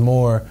then, it was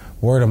more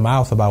word of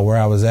mouth about where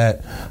I was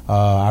at.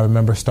 I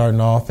remember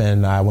starting off,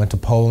 and I went to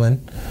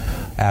Poland.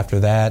 After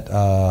that,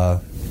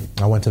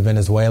 I went to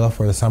Venezuela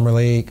for the Summer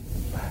League.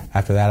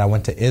 After that, I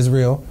went to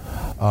Israel.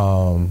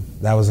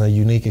 That was a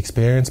unique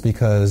experience,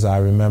 because what I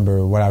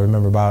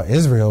remember about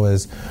Israel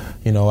is,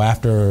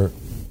 after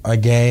a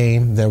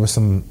game, there was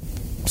some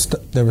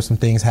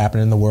things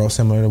happening in the world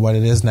similar to what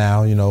it is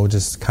now,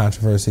 just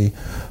controversy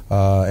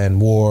and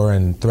war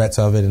and threats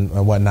of it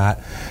and whatnot.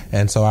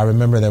 And so I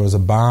remember there was a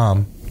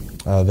bomb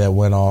that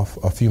went off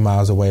a few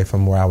miles away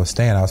from where I was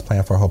staying. I was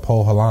playing for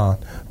Hapoel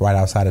Holon right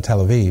outside of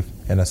Tel Aviv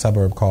in a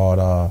suburb called,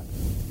 I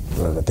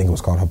think it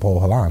was called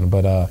Hapoel Holon.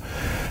 But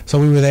so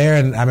we were there,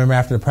 and I remember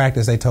after the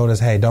practice they told us,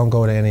 hey, don't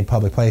go to any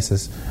public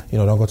places.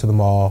 Don't go to the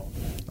mall.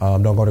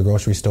 Don't go to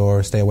grocery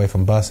stores. Stay away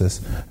from buses.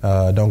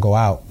 Don't go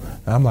out.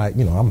 And I'm like,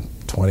 I'm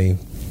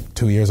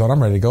 22 years old.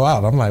 I'm ready to go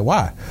out. I'm like,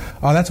 why?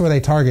 Oh, that's where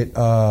they target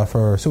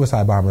for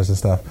suicide bombers and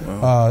stuff.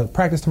 Wow.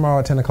 Practice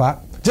tomorrow at 10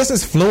 o'clock. Just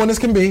as fluent as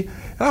can be.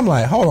 And I'm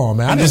like, hold on,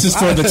 man. And this is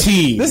for the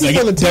team. This is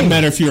for the team. It doesn't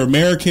matter if you're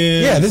American.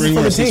 Yeah, this is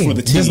for the team.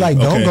 Just like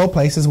don't go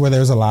places where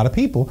there's a lot of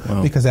people,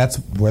 because that's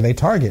where they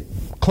target.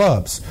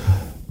 Clubs,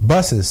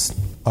 buses,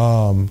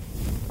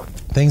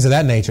 things of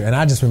that nature. And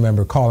I just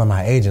remember calling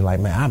my agent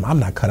like, man, I'm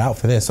not cut out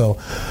for this. So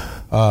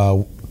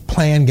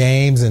playing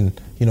games, and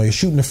you're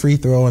shooting a free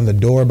throw, and the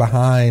door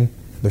behind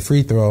the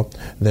free throw,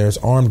 there's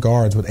armed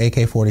guards with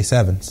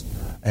AK-47s.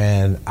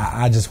 And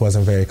I just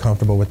wasn't very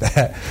comfortable with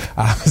that,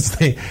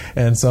 obviously.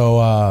 And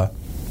so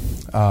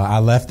I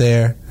left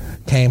there,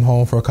 came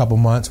home for a couple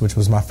months, which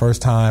was my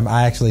first time.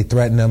 I actually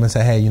threatened them and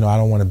said, hey, I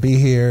don't want to be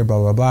here, blah,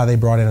 blah, blah. They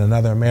brought in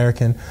another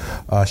American,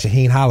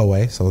 Shaheen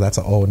Holloway, so that's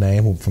an old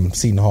name, from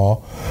Seton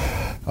Hall.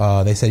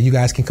 They said, you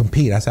guys can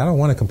compete. I said, I don't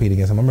want to compete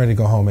against them. I'm ready to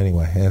go home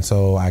anyway. And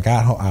so I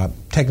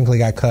technically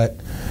got cut.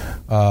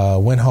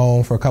 Went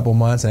home for a couple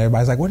months, and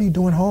everybody's like, what are you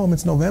doing home?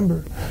 It's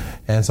November.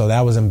 And so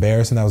that was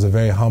embarrassing. That was a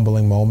very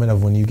humbling moment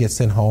of when you get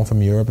sent home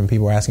from Europe and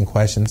people are asking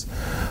questions.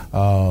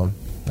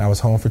 I was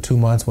home for 2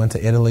 months, went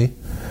to Italy,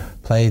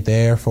 played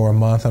there for a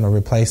month on a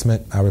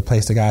replacement. I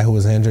replaced a guy who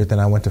was injured. Then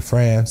I went to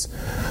France,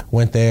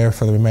 went there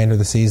for the remainder of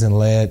the season,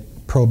 led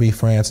Pro B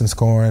France in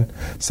scoring,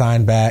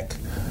 signed back,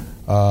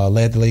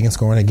 led the league in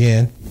scoring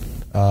again.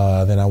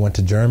 Then I went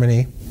to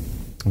Germany,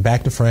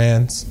 back to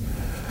France,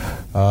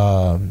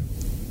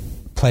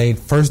 played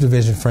First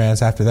Division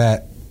France after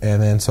that, and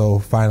then so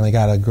finally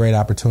got a great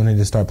opportunity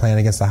to start playing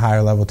against a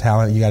higher level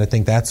talent. You got to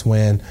think that's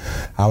when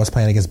I was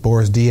playing against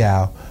Boris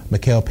Diaw,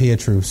 Mikel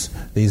Pietrus.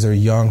 These are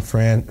young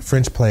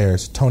French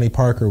players. Tony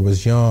Parker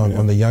was young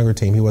on the younger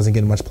team. He wasn't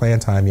getting much playing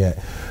time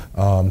yet.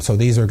 So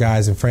these are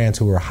guys in France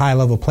who were high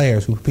level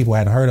players who people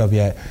hadn't heard of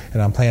yet,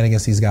 and I'm playing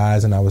against these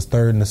guys, and I was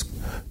third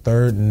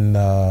in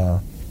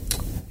the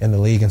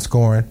league in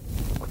scoring.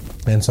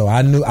 And so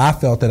I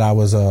felt that I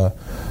was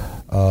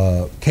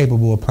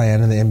capable of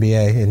playing in the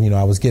NBA, and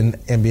I was getting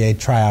NBA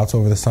tryouts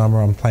over the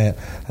summer. I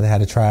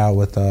had a tryout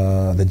with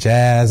the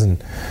Jazz and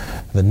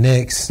the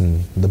Knicks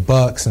and the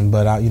Bucks,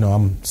 but I'm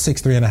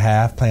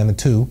 6'3.5", playing the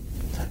 2,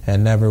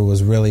 and never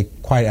was really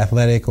quite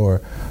athletic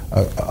or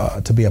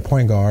to be a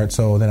point guard.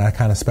 So then I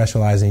kind of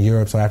specialized in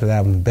Europe. So after that,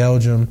 I was in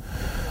Belgium,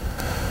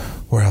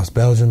 where else?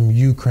 Belgium,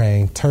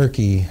 Ukraine,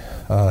 Turkey,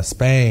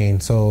 Spain.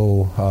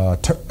 So,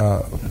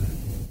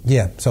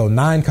 so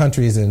 9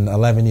 countries in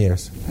 11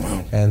 years.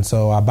 Wow. And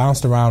so I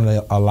bounced around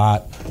a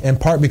lot, in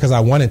part because I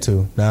wanted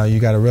to. Now,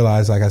 you got to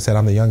realize, like I said,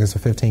 I'm the youngest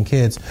of 15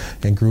 kids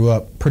and grew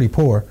up pretty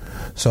poor.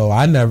 So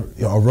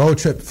a road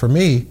trip for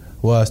me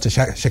was to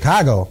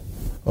Chicago.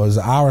 It was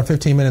an hour and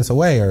 15 minutes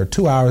away, or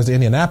 2 hours to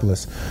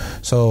Indianapolis.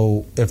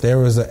 So if there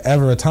was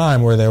ever a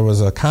time where there was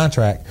a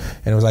contract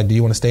and it was like, do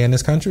you want to stay in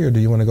this country or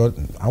do you want to go?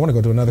 I want to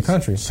go to another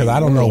country because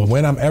I don't know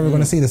when I'm ever going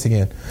to see this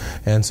again.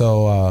 And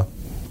so,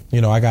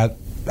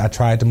 I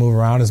tried to move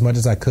around as much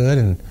as I could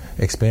and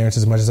experience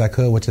as much as I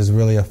could, which has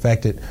really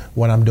affected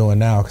what I'm doing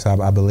now because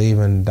I believe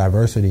in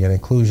diversity and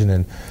inclusion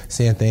and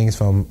seeing things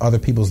from other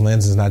people's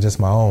lenses, not just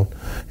my own.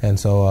 And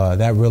so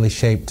that really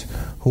shaped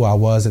who I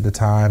was at the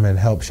time and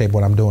helped shape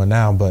what I'm doing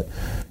now. But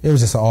it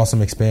was just an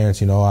awesome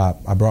experience.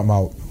 I brought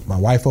my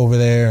wife over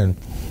there, and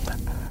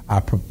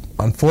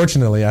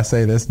unfortunately, I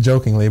say this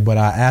jokingly, but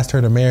I asked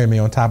her to marry me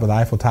on top of the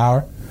Eiffel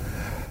Tower,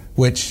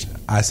 which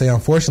I say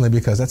unfortunately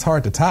because that's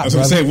hard to top. I was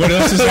going to say, what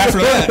else is after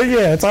that?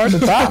 Yeah, it's hard to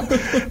top.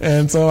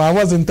 And so I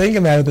wasn't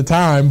thinking that at the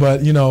time,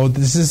 but,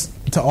 this is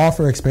to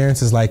offer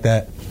experiences like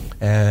that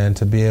and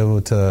to be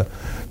able to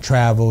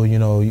travel,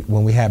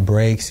 when we had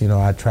breaks,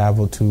 I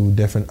traveled to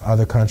different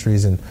other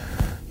countries and,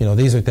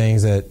 these are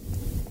things that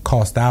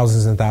cost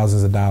thousands and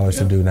thousands of dollars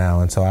to do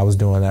now. And so I was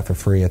doing that for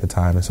free at the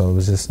time. And so it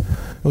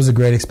was a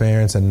great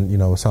experience and,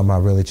 something I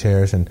really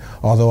cherish. And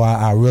although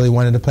I really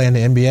wanted to play in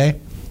the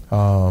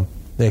NBA,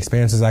 the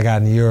experiences I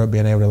got in Europe,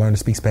 being able to learn to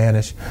speak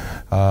Spanish,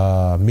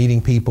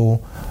 meeting people.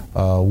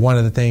 One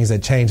of the things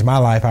that changed my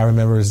life, I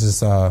remember, is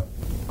this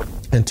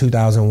in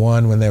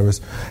 2001 when there was,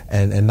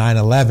 and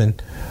 9/11,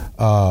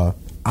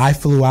 I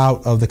flew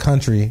out of the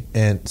country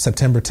in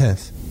September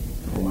 10th.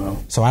 Wow.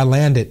 So I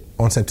landed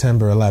on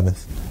September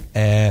 11th,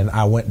 and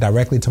I went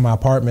directly to my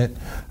apartment.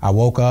 I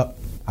woke up.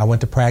 I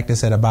went to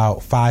practice at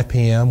about 5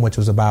 p.m., which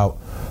was about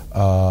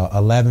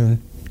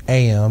 11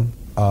 a.m.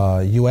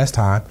 U.S.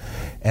 time.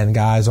 And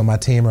guys on my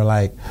team are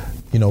like,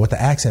 with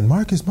the accent,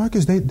 Marcus,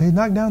 they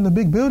knocked down the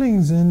big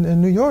buildings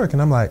in New York.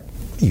 And I'm like,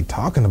 what are you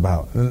talking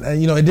about? And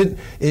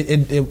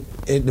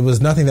it was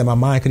nothing that my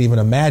mind could even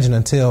imagine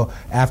until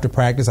after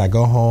practice. I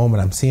go home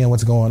and I'm seeing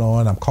what's going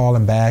on. I'm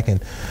calling back.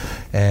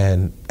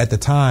 And at the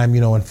time,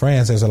 in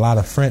France, there's a lot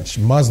of French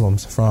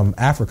Muslims from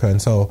Africa.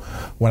 And so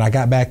when I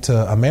got back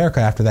to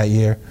America after that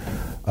year,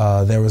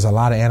 there was a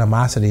lot of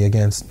animosity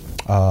against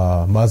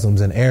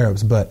Muslims and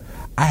Arabs. But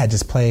I had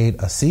just played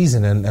a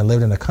season and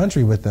lived in a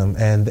country with them,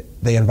 and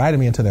they invited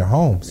me into their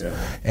homes,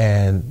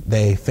 and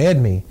they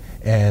fed me,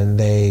 and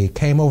they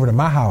came over to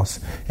my house,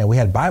 and we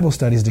had Bible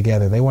studies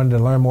together. They wanted to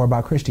learn more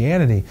about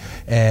Christianity,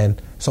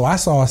 and so I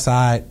saw a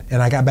side,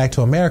 and I got back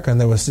to America, and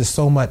there was just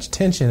so much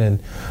tension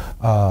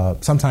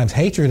and sometimes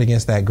hatred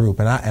against that group,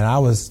 and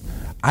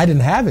I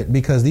didn't have it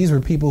because these were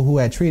people who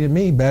had treated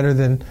me better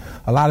than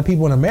a lot of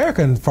people in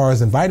America as far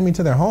as inviting me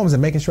to their homes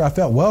and making sure I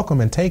felt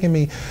welcome and taking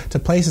me to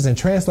places and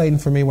translating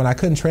for me when I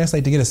couldn't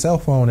translate to get a cell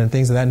phone and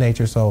things of that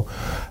nature. So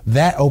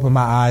that opened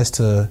my eyes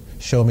to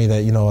show me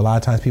that, a lot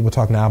of times people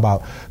talk now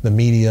about the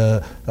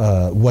media,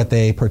 what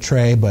they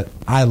portray, but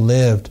I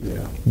lived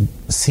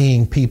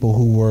seeing people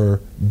who were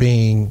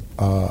being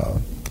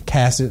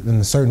casted in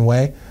a certain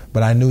way.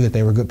 But I knew that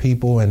they were good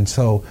people, and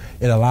so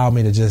it allowed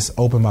me to just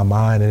open my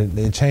mind, and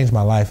it changed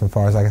my life as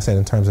far as, like I said,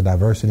 in terms of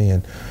diversity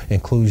and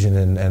inclusion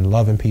and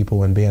loving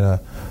people and being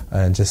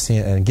and just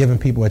seeing and giving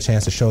people a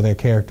chance to show their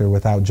character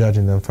without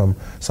judging them from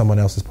someone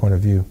else's point of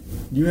view.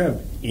 Do you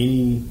have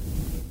any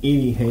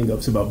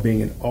hang-ups about being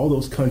in all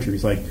those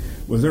countries? Like,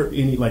 was there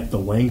any, the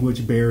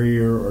language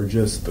barrier or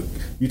just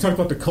you talked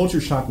about the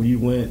culture shock when you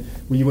went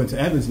to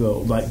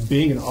Evansville,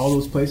 being in all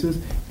those places?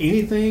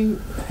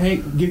 Anything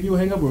give you a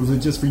hang-up, or was it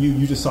just for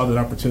you just saw that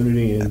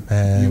opportunity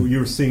and you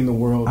were seeing the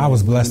world? I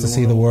was blessed to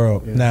see the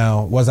world. Yeah.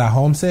 Now, was I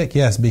homesick?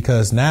 Yes,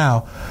 because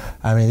now,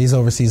 these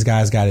overseas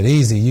guys got it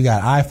easy. You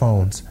got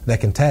iPhones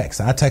that can text.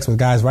 I text with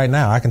guys right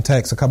now. I can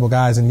text a couple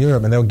guys in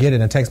Europe and they'll get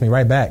it and text me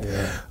right back.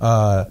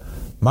 Yeah.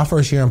 My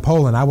first year in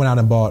Poland, I went out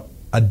and bought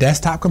a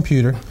desktop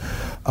computer,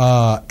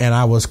 and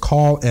I was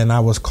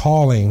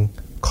calling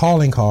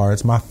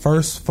cards. My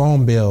first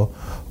phone bill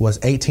was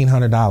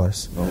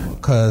 $1,800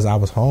 because I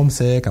was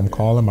homesick. I'm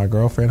calling my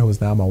girlfriend, who is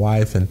now my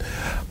wife, and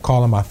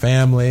calling my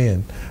family.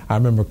 And I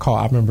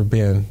remember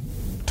being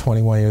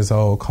 21 years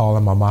old,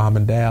 calling my mom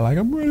and dad, like,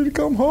 I'm ready to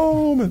come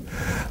home. And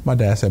my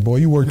dad said, boy,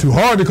 you work too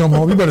hard to come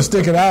home. You better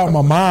stick it out.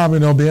 My mom,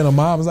 being a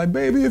mom, was like,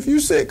 baby, if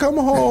you sick, come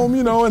home,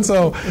 And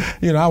so,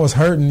 I was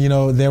hurting.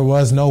 There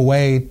was no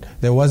way.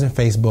 There wasn't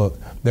Facebook.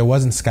 There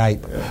wasn't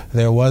Skype.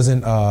 There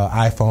wasn't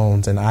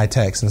iPhones and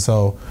iText. And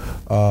so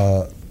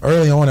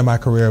early on in my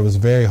career, it was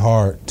very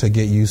hard to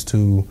get used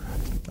to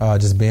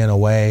just being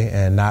away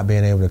and not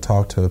being able to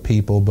talk to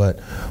people. But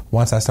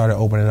once I started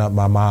opening up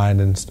my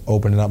mind and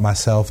opening up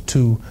myself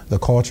to the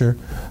culture,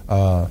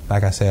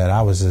 like I said,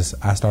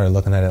 I started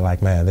looking at it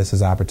like, man, this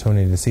is an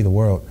opportunity to see the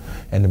world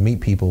and to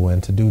meet people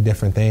and to do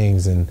different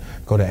things and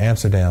go to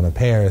Amsterdam and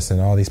Paris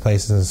and all these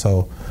places. And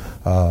so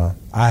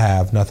I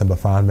have nothing but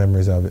fond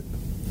memories of it.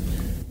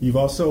 You've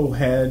also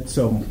had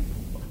some,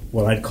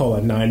 what I'd call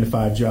a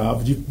 9-to-5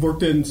 job. You've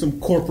worked in some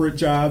corporate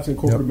jobs in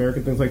corporate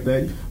America, things like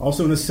that.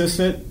 Also an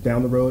assistant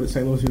down the road at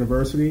St. Louis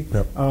University.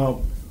 Yep.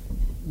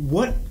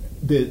 What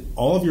did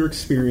all of your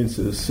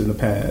experiences in the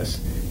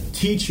past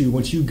teach you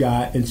once you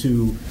got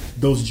into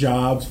those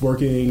jobs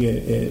working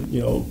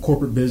in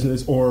corporate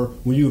business, or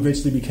when you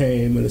eventually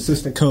became an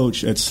assistant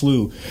coach at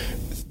SLU?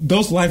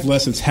 Those life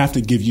lessons have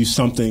to give you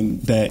something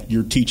that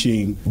you're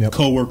teaching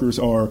coworkers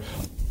or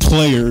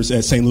players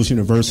at St. Louis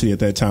University at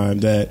that time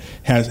that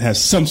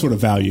has some sort of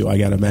value, I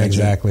got to imagine.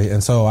 Exactly.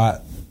 And so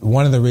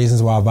one of the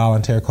reasons why I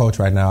volunteer coach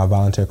right now, I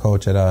volunteer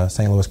coach at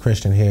St. Louis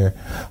Christian here,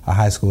 a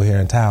high school here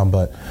in town,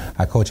 but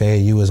I coach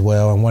AAU as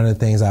well. And one of the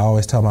things I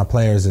always tell my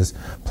players is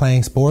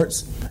playing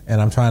sports,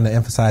 and I'm trying to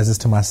emphasize this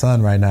to my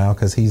son right now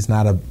because he's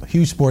not a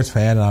huge sports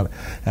fan, and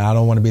I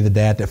don't want to be the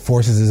dad that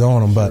forces it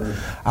on him, but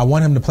I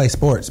want him to play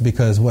sports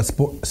because what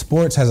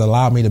sports has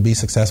allowed me to be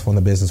successful in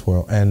the business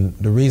world. And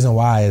the reason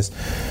why is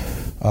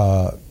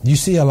you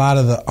see a lot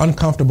of the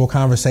uncomfortable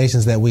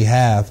conversations that we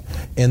have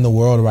in the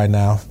world right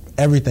now,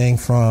 everything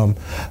from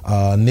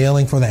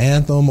kneeling for the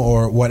anthem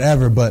or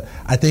whatever. But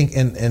I think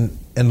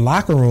in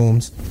locker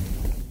rooms,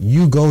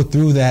 you go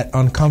through that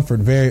uncomfort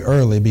very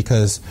early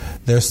because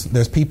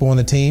there's people on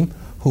the team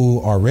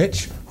who are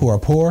rich, who are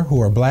poor,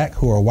 who are black,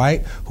 who are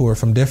white, who are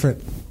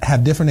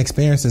have different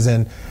experiences.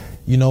 And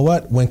you know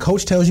what? When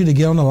coach tells you to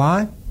get on the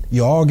line,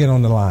 you all get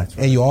on the line,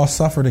 and you all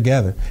suffer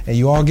together, and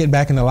you all get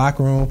back in the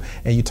locker room,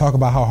 and you talk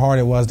about how hard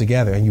it was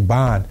together, and you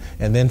bond.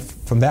 And then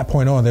from that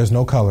point on, there's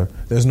no color,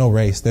 there's no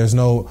race, there's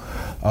no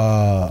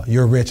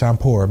you're rich, I'm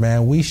poor.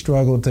 Man, we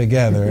struggled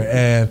together,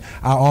 and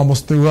I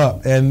almost threw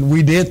up, and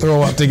we did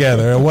throw up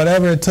together, and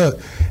whatever it took.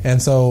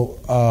 And so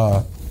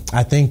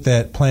I think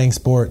that playing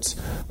sports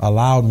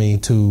allowed me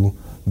to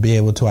be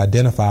able to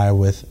identify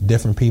with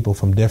different people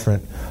from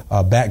different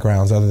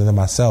backgrounds other than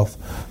myself.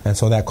 And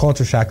so that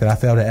culture shock that I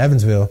felt at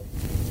Evansville,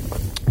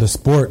 the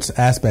sports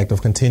aspect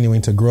of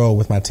continuing to grow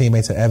with my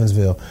teammates at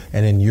Evansville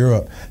and in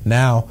Europe,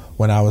 now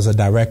when I was a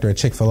director at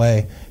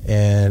Chick-fil-A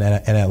in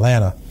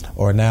Atlanta,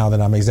 or now that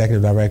I'm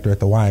executive director at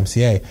the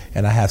YMCA,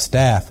 and I have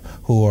staff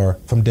who are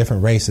from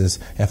different races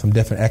and from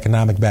different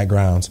economic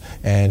backgrounds,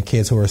 and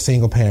kids who are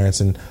single parents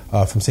and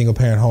from single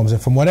parent homes,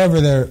 and from whatever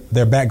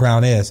their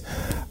background is.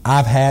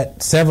 I've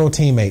had several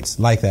teammates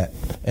like that,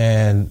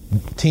 and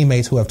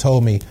teammates who have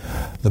told me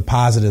the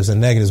positives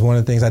and negatives. One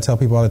of the things I tell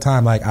people all the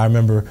time, like I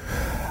remember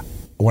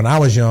when I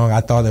was young,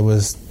 I thought it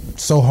was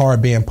so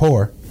hard being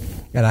poor,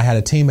 and I had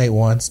a teammate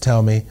once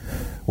tell me,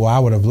 well, I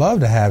would have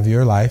loved to have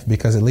your life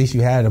because at least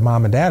you had a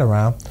mom and dad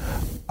around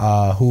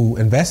who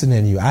invested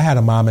in you. I had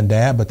a mom and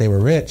dad, but they were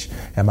rich,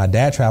 and my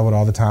dad traveled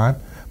all the time.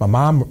 My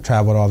mom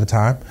traveled all the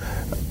time.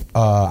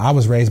 I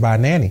was raised by a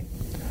nanny.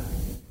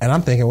 And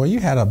I'm thinking, well,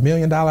 you had $1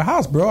 million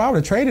house, bro. I would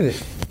have traded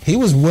it. He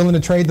was willing to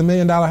trade the $1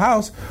 million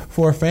house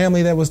for a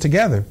family that was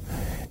together.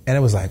 And it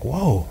was like,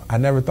 whoa, I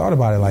never thought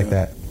about it like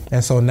that.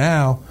 And so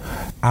now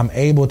I'm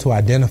able to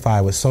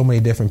identify with so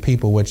many different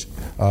people, which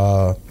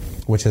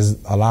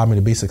has allowed me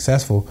to be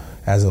successful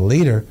as a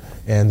leader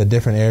in the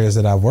different areas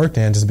that I've worked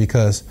in, just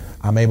because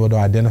I'm able to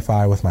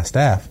identify with my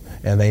staff.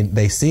 And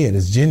they see it.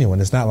 It's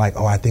genuine. It's not like,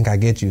 oh, I think I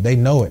get you. They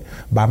know it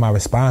by my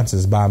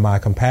responses, by my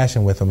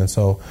compassion with them. And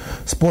so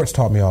sports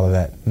taught me all of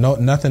that. No,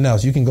 nothing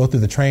else. You can go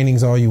through the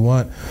trainings all you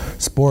want.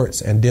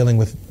 Sports and dealing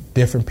with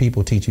different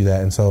people teach you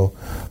that. And so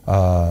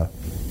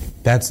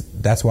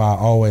that's why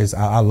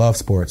I love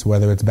sports,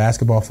 whether it's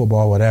basketball,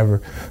 football,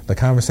 whatever. The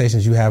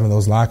conversations you have in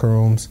those locker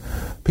rooms,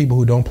 people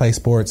who don't play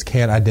sports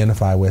can't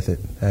identify with it.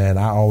 And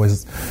I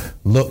always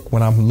look,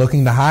 when I'm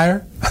looking to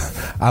hire,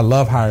 I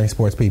love hiring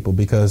sports people,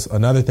 because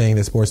another thing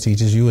that sports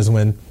teaches you is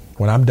when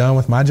I'm done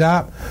with my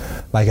job,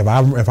 like if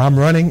I'm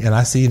running and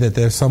I see that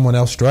there's someone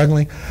else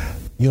struggling,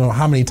 you know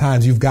how many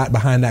times you've got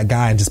behind that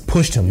guy and just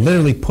pushed him,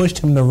 literally pushed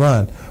him to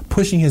run,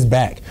 pushing his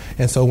back.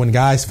 And so when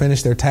guys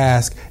finish their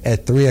task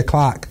at 3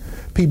 o'clock,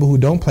 people who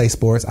don't play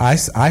sports,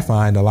 I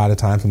find a lot of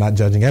times, I'm not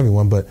judging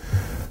everyone, but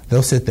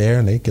they'll sit there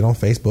and they get on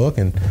Facebook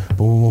and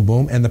boom, boom,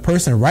 boom. And the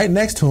person right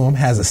next to them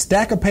has a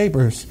stack of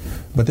papers,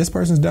 but this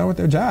person's done with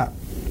their job.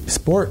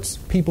 Sports,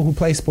 people who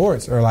play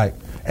sports are like,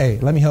 hey,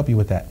 let me help you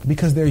with that,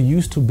 because they're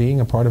used to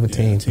being a part of a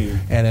team.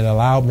 And it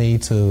allowed me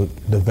to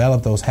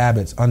develop those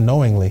habits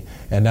unknowingly.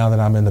 And now that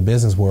I'm in the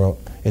business world,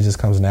 it just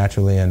comes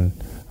naturally, and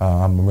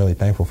I'm really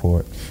thankful for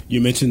it.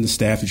 You mentioned the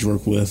staff that you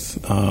work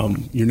with.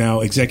 You're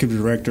now executive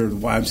director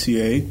of the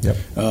YMCA.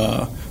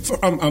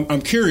 Yep.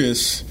 I'm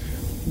curious.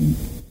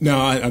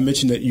 Now, I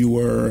mentioned that you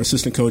were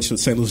assistant coach at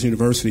St. Louis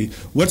University.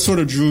 What sort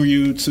of drew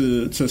you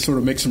to sort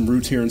of make some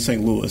roots here in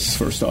St. Louis,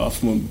 first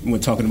off, when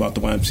talking about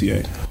the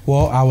YMCA?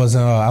 Well, I was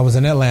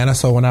in Atlanta,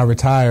 so when I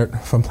retired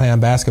from playing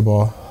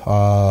basketball,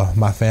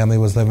 my family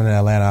was living in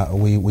Atlanta.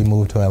 We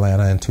moved to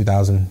Atlanta in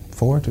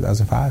 2004,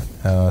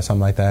 2005, something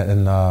like that.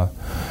 And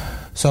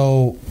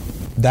so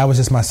that was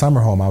just my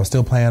summer home. I was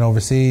still playing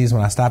overseas.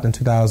 When I stopped in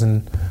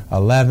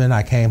 2011,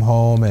 I came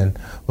home and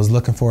was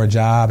looking for a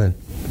job. And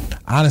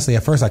honestly,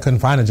 at first I couldn't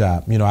find a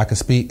job. You know, I could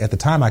speak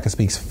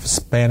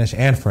Spanish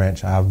and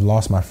French. I've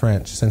lost my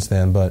French since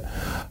then, but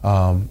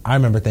I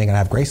remember thinking I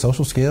have great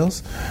social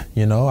skills.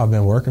 You know, I've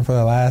been working for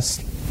the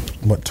last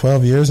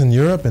 12 years in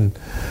Europe and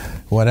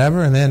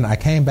whatever. And then I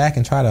came back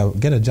and tried to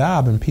get a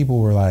job, and people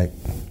were like,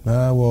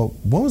 well,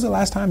 when was the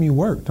last time you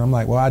worked? I'm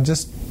like, well, I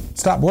just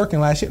stopped working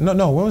last year.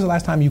 No, when was the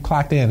last time you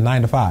clocked in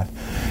 9 to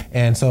 5?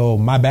 And so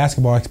my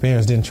basketball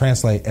experience didn't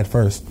translate at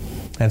first.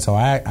 And so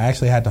I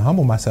actually had to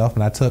humble myself,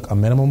 and I took a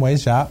minimum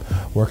wage job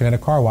working at a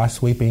car wash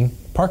sweeping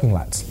parking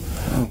lots.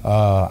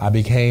 I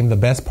became the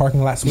best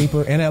parking lot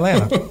sweeper in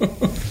Atlanta.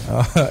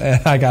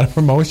 And I got a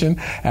promotion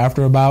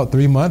after about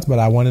 3 months, but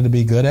I wanted to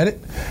be good at it.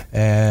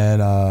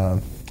 And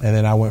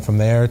then I went from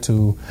there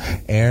to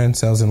Aaron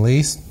Sales and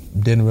Lease.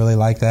 Didn't really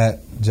like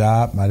that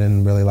job. I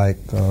didn't really like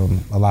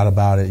a lot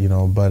about it, you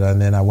know. But and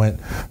then I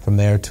went from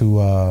there to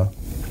a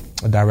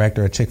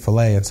director at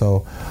Chick-fil-A. And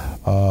so,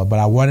 but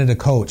I wanted to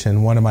coach,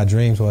 and one of my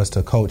dreams was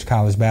to coach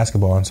college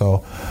basketball. And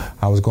so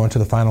I was going to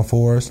the Final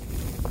Fours.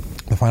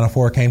 The Final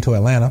Four came to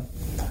Atlanta,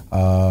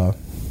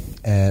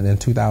 and in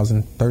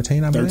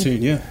 2013, I believe.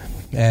 13, yeah.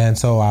 And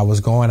so I was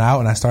going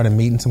out, and I started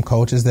meeting some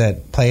coaches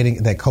that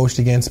coached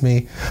against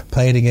me,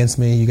 played against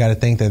me. You got to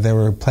think that there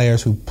were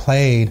players who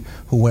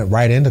went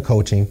right into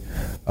coaching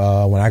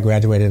when I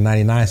graduated in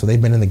 99. So they've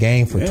been in the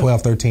game for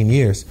 12, 13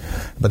 years.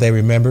 But they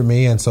remembered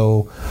me, and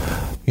so,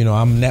 you know,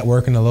 I'm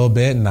networking a little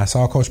bit, and I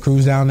saw Coach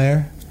Cruz down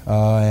there,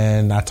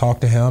 and I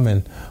talked to him,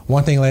 and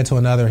one thing led to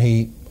another.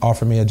 He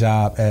offered me a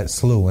job at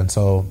SLU, and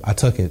so I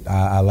took it.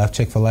 I left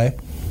Chick-fil-A.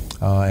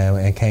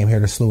 And came here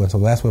to SLU, and so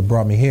that's what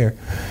brought me here.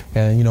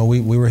 And you know,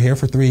 we were here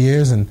for 3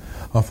 years, and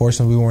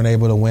unfortunately, we weren't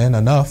able to win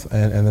enough.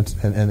 And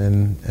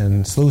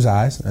in SLU's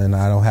eyes, and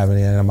I don't have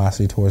any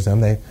animosity towards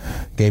them. They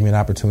gave me an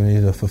opportunity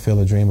to fulfill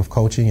a dream of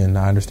coaching, and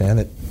I understand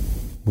that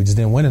we just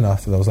didn't win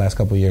enough for those last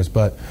couple of years.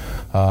 But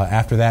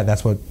after that,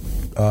 that's what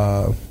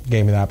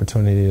gave me the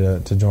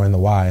opportunity to join the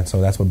Y, and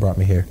so that's what brought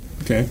me here.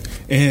 Okay,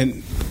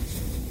 and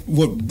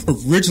what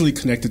originally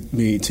connected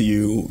me to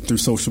you through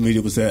social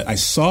media was that I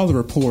saw the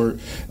report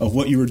of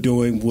what you were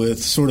doing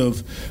with sort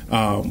of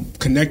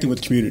connecting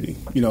with community,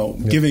 you know,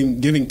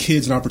 giving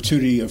kids an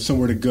opportunity of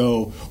somewhere to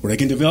go where they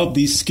can develop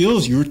these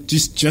skills you were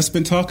just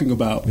been talking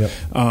about. Yep.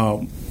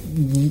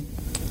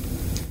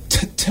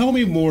 Tell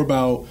me more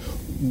about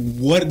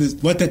what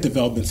that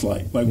development's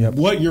like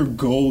what your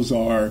goals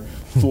are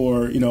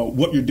for, you know,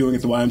 what you're doing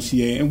at the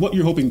YMCA and what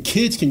you're hoping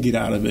kids can get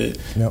out of it,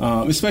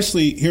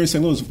 especially here in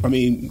St. Louis. I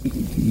mean,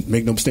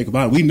 make no mistake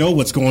about it, we know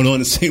what's going on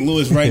in St.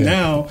 Louis right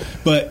now,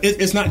 but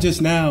it's not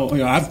just now. You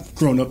know, I've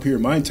grown up here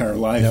my entire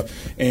life,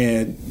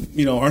 and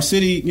you know, our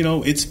city, you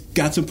know, it's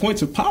got some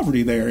points of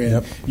poverty there,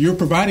 and you're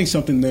providing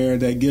something there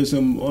that gives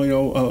them, you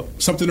know,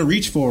 something to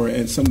reach for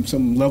and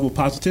some level of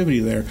positivity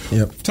there.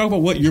 Talk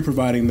about what you're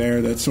providing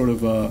there that's sort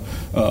of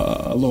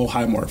a little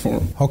high mark for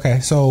them.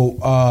 Okay,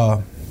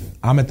 so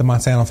I'm at the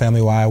Monsanto Family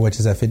Y, which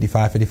is at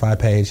 5555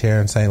 Page here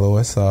in St.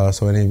 Louis.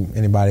 So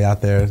anybody out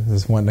there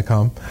that's wanting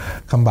to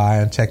come by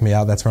and check me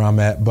out, that's where I'm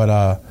at.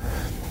 But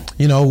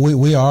you know,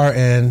 we are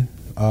in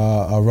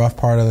a rough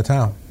part of the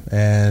town,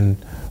 and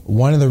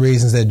one of the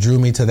reasons that drew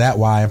me to that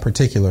Y in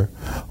particular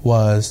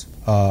was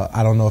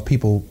I don't know if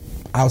people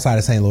outside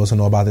of St. Louis will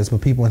know about this, but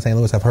people in St.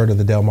 Louis have heard of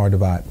the Del Mar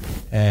Divide,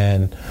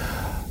 and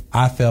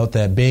I felt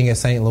that being at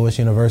St. Louis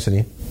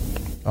University,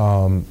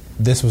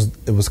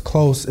 it was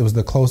close. It was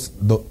the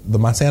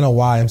Monsanto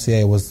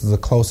YMCA was the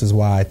closest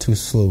Y to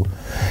SLU,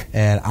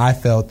 and I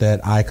felt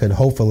that I could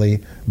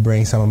hopefully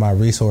bring some of my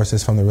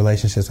resources from the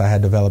relationships I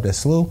had developed at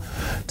SLU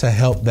to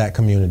help that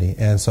community.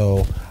 And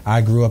so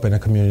I grew up in a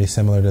community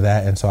similar to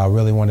that, and so I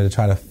really wanted to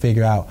try to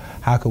figure out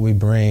how could we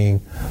bring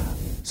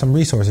some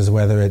resources,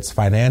 whether it's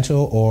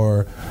financial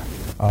or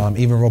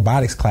even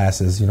robotics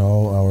classes, you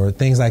know, or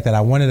things like that.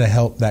 I wanted to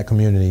help that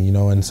community, you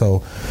know, and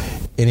so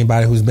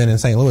anybody who's been in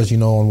St. Louis, you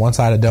know, on one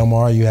side of Del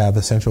Mar, you have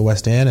the Central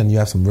West End, and you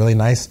have some really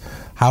nice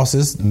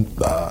houses,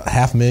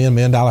 $500,000, $1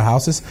 million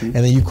houses, and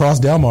then you cross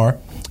Del Mar,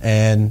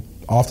 and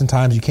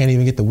oftentimes you can't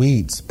even get the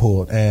weeds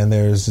pulled, and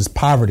there's just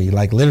poverty,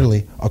 like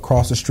literally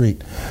across the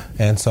street.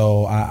 And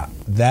so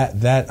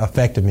that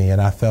affected me, and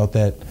I felt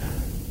that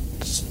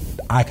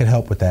I could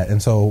help with that.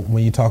 And so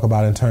when you talk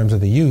about in terms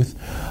of the youth,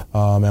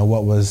 and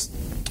what was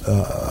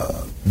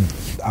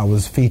I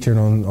was featured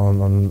on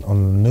the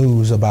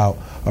news about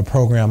a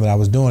program that I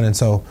was doing, and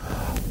so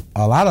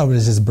a lot of it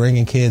is just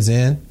bringing kids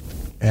in.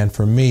 And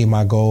for me,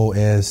 my goal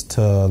is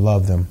to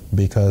love them,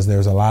 because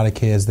there's a lot of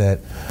kids that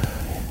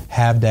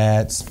have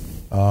dads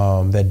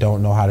that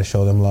don't know how to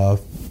show them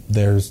love.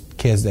 There's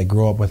kids that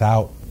grow up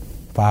without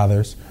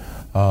fathers.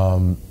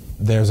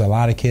 There's a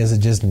lot of kids that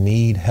just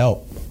need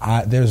help.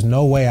 There's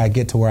no way I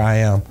get to where I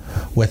am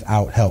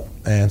without help.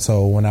 And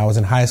so when I was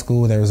in high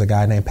school, there was a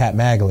guy named Pat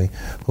Magley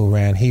who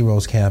ran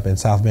Heroes Camp in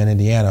South Bend,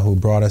 Indiana, who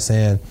brought us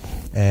in.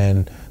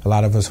 And a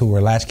lot of us who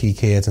were latchkey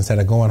kids, instead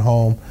of going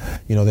home,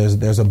 you know,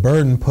 there's a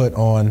burden put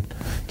on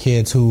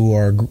kids who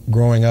are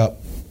growing up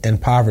in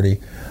poverty.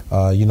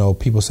 You know,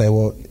 people say,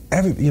 well,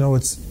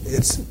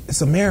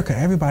 it's America.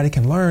 Everybody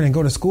can learn and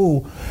go to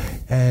school,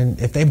 and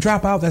if they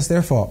drop out, that's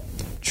their fault.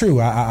 True,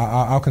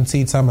 I'll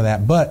concede some of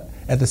that, but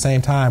at the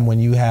same time, when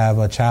you have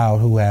a child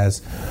who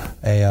has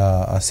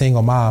a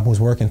single mom who's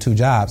working 2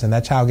 jobs, and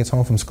that child gets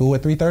home from school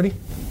at 3:30,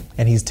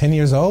 and he's 10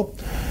 years old,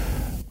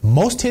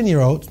 most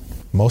 10-year-olds,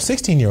 most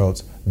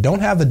 16-year-olds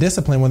don't have the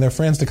discipline when their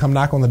friends to come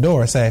knock on the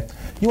door and say,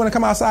 you want to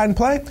come outside and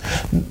play?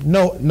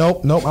 Nope,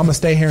 I'm going to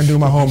stay here and do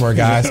my homework,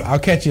 guys. I'll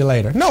catch you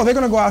later. No, they're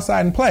going to go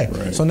outside and play.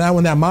 Right. So now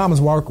when that mom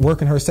is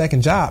working her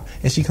second job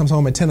and she comes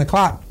home at 10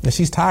 o'clock and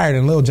she's tired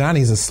and little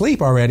Johnny's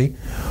asleep already,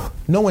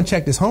 no one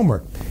checked his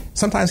homework.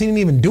 Sometimes he didn't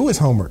even do his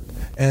homework.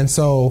 And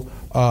so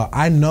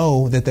I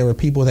know that there were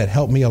people that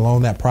helped me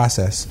along that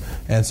process.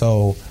 And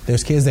so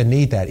there's kids that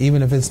need that.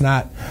 Even if it's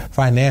not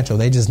financial,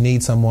 they just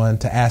need someone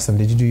to ask them,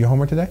 did you do your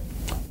homework today?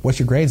 What's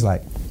your grades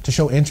like? To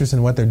show interest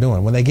in what they're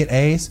doing. When they get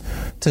A's,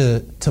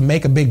 to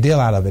make a big deal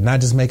out of it,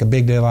 not just make a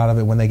big deal out of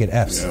it when they get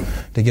F's,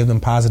 to give them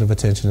positive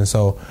attention. And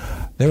so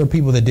there were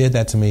people that did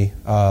that to me,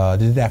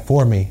 did that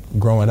for me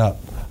growing up,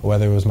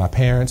 whether it was my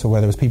parents or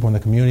whether it was people in the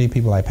community,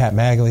 people like Pat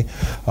Magley,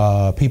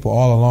 people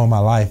all along my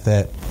life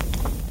that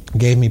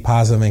gave me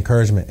positive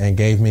encouragement and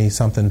gave me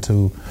something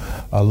to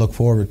look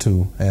forward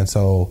to. And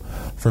so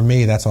for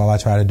me, that's all I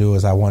try to do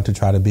is I want to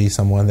try to be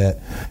someone that,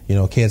 you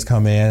know, kids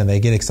come in and they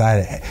get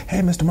excited.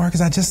 Hey, Mr.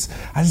 Marcus, I just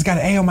got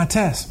an A on my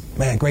test.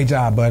 Man, great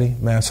job, buddy.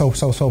 Man, so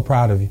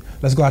proud of you.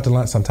 Let's go out to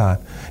lunch sometime.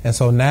 And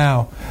so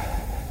now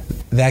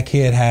that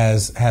kid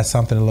has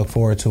something to look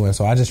forward to. And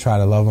so I just try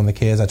to love on the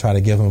kids. I try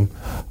to give them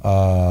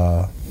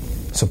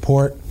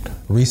support,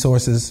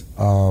 resources,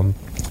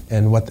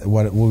 and what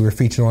we were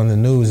featured on the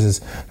news is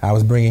I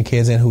was bringing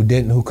kids in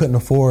who couldn't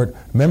afford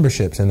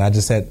memberships, and I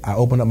just said I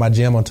opened up my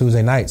gym on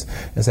Tuesday nights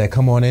and said,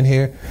 come on in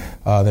here.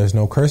 There's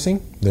no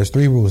cursing. There's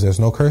 3 rules. There's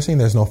no cursing.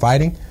 There's no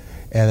fighting.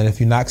 And then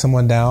if you knock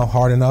someone down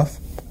hard enough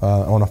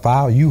on a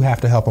foul, you have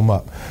to help them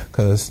up,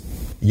 because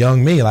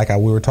young me, like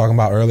we were talking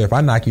about earlier, if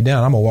I knock you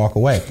down, I'm going to walk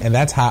away. And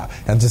that's how,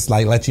 and just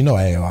like let you know,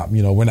 hey,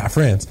 you know, we're not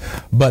friends.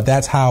 But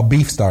that's how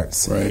beef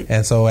starts. Right.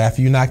 And so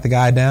after you knock the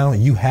guy down,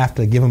 you have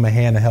to give him a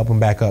hand and help him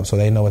back up so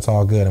they know it's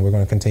all good and we're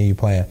going to continue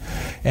playing.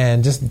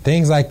 And just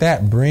things like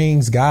that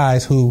brings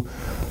guys who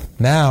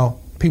now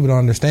people don't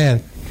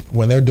understand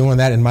when they're doing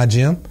that in my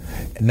gym.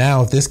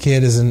 Now if this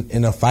kid is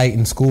in a fight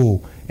in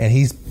school and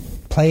he's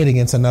played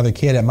against another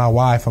kid at my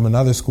Y from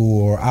another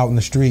school or out in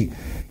the street,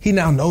 he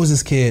now knows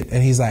this kid,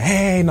 and he's like,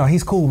 hey, no,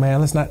 he's cool,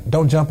 man.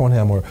 Don't jump on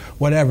him or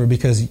whatever,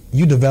 because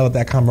you develop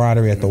that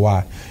camaraderie at the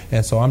Y.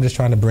 And so I'm just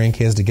trying to bring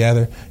kids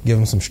together, give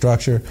them some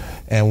structure.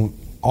 And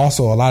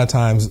also a lot of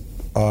times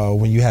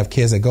when you have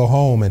kids that go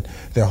home and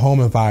their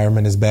home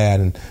environment is bad,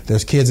 and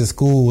there's kids at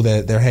school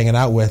that they're hanging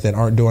out with that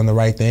aren't doing the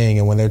right thing,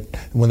 and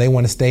when they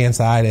want to stay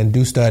inside and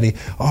do study,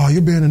 oh,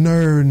 you're being a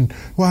nerd, and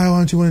why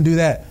don't you want to do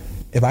that?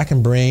 If I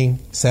can bring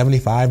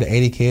 75 to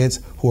 80 kids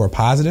who are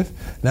positive,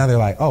 now they're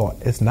like, oh,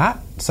 it's not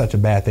such a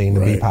bad thing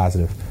to be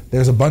positive.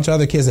 There's a bunch of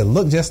other kids that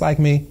look just like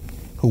me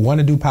who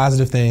want to do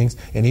positive things,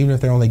 and even if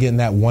they're only getting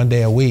that one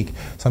day a week,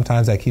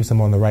 sometimes that keeps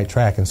them on the right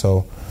track. And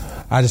so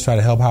I just try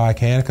to help how I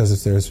can,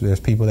 because there's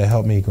people that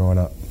helped me growing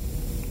up.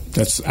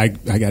 I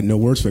got no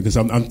words for it, because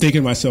I'm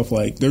thinking to myself,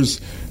 like,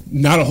 there's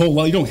not a whole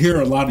lot. You don't hear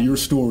a lot of your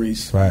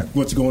stories,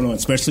 what's going on,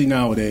 especially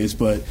nowadays,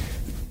 but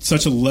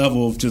such a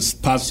level of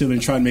just positivity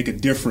and trying to make a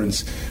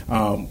difference.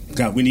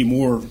 God, we need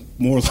more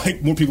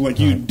people like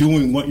you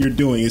doing what you're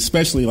doing,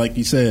 especially like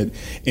you said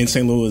in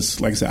St.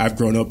 Louis. Like I said, I've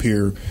grown up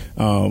here.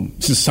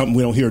 It's just something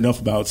we don't hear enough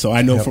about. So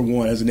I know for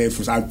one, as a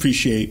native, I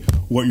appreciate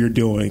what you're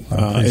doing.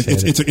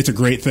 It's a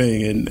great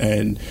thing,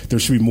 and there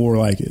should be more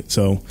like it.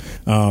 So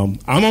I'm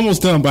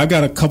almost done, but I've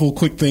got a couple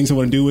quick things I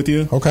want to do with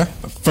you. Okay.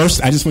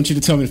 First, I just want you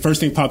to tell me the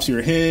first thing pops to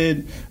your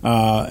head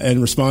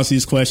in response to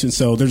these questions.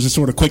 So there's just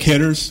sort of quick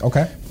hitters.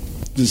 Okay.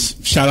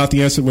 Just shout out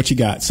the answer, what you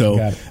got. So,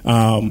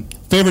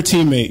 favorite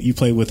teammate you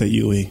played with at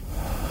UE?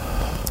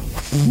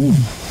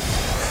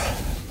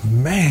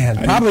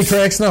 Man, probably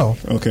Craig Snow.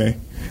 Okay.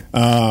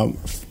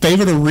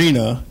 Favorite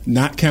arena,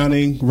 not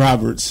counting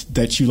Roberts,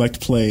 that you like to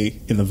play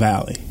in the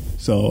Valley?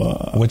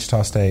 So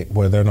Wichita State.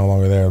 Well, they're no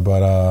longer there,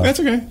 but that's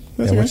okay.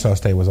 Wichita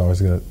State was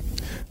always good.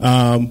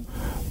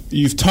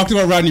 You've talked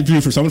about Rodney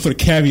Buford, so I'm going to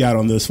put a caveat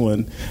on this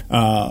one.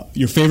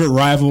 Your favorite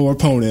rival or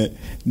opponent,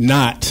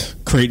 not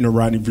Creighton or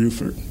Rodney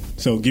Buford.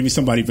 So give me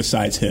somebody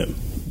besides him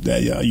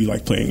that you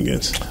like playing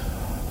against.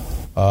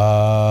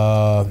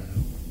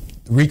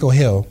 Rico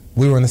Hill.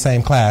 We were in the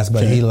same class,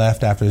 but he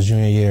left after his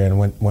junior year and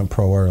went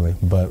pro early.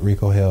 But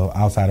Rico Hill,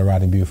 outside of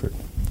Rodney Buford.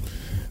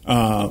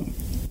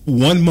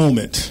 One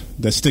moment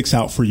that sticks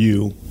out for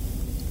you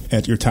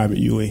at your time at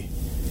UE.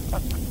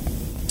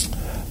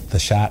 The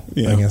shot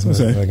against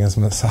Missouri.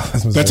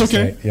 That's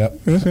okay. State. Yep.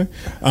 Okay.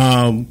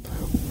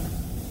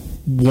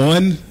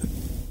 One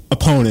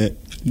opponent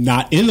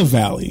not in the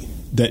Valley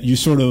that you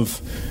sort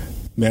of,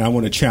 man, I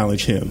want to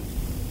challenge him?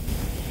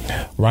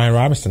 Ryan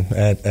Robertson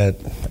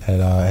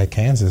at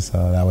Kansas.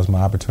 That was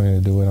my opportunity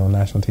to do it on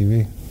national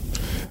TV.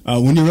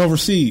 When you're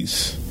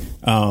overseas,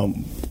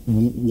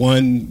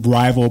 one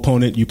rival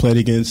opponent you played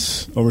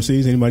against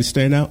overseas, anybody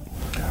stand out?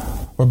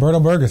 Roberto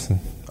Bergeson.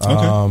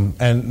 Okay.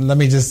 And let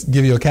me just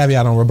give you a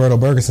caveat on Roberto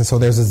Bergeson. So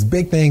there's this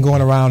big thing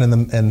going around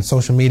in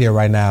social media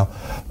right now,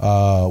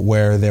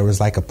 where there was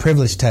like a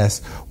privilege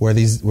test where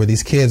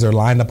these kids are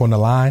lined up on the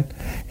line,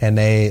 and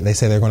they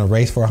say they're going to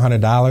race for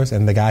 $100,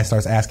 and the guy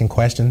starts asking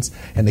questions,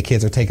 and the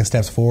kids are taking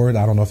steps forward.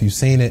 I don't know if you've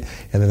seen it,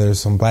 and then there's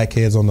some black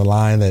kids on the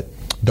line that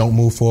don't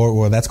move forward.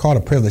 Well, that's called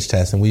a privilege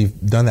test, and we've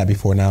done that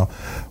before. Now,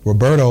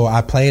 Roberto,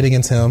 I played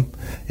against him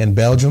in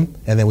Belgium,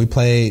 and then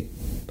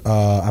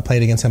I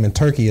played against him in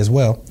Turkey as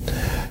well.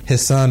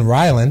 His son,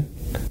 Rylan,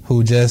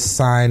 who just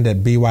signed at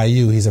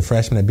BYU, he's a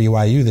freshman at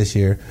BYU this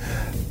year.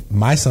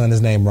 My son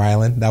is named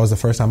Rylan. That was the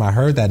first time I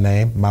heard that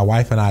name. My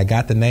wife and I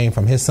got the name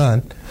from his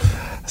son.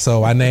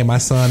 So I named my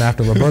son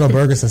after Roberto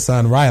Bergeson's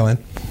son, Rylan.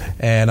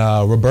 And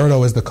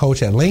Roberto is the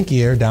coach at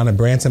Linkier down in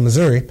Branson,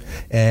 Missouri.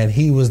 And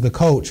he was the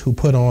coach who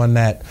put on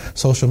that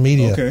social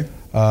media. Okay.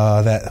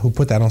 Who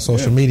put that on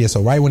social media.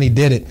 So right when he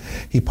did it,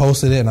 he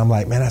posted it, and I'm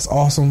like, man, that's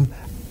awesome.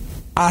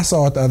 I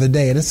saw it the other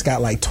day, and it's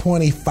got like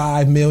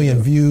 25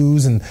 million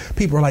views, and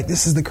people are like,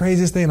 this is the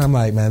craziest thing. And I'm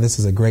like, man, this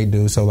is a great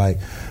dude. So, like,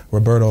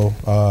 Roberto,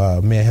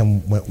 me and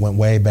him went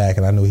way back,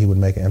 and I knew he would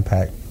make an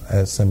impact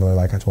similar,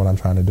 like, to what I'm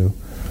trying to do.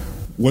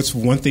 What's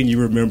one thing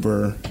you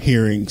remember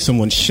hearing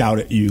someone shout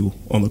at you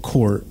on the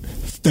court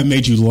that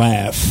made you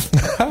laugh?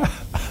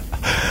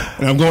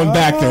 And I'm going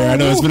back there. I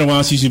know it's been a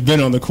while since you've been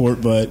on the court,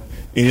 but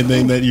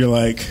anything that you're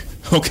like,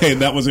 okay,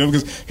 that was it.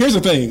 Because here's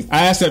the thing.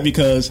 I ask that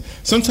because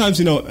sometimes,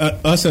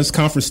 us as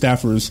conference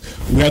staffers,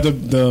 we have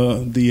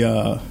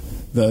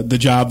the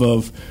job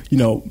of,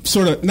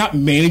 sort of not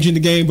managing the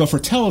game, but for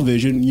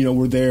television,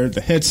 we're there,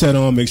 the headset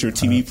on, make sure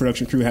TV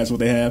production crew has what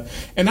they have.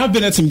 And I've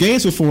been at some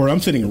games before. I'm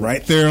sitting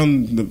right there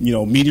on the,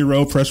 media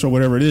row, press row,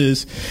 whatever it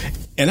is.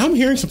 And I'm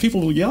hearing some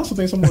people yell some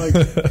things. I'm like,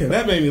 okay,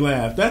 that made me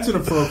laugh. That's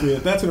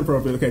inappropriate.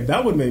 Okay,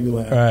 that would make me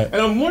laugh. Right. And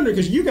I'm wondering,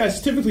 because you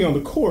guys typically on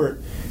the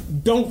court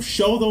don't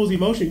show those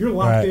emotions. You're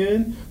locked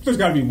in. There's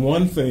got to be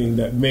one thing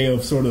that may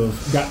have sort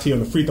of got to you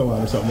on the free throw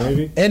line or something,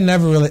 maybe. It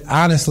never really,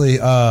 honestly,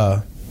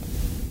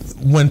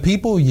 when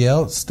people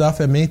yelled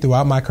stuff at me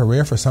throughout my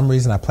career, for some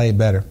reason I played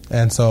better.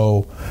 And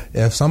so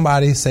if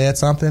somebody said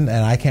something,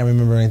 and I can't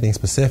remember anything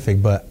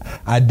specific, but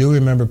I do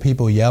remember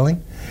people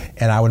yelling,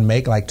 and I would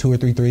make like 2 or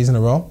 3 threes in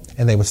a row,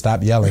 and they would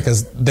stop yelling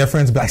because their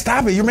friends would be like,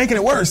 stop it, you're making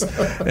it worse.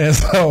 And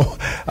so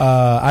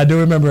I do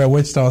remember at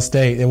Wichita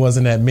State, it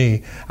wasn't at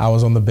me. I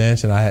was on the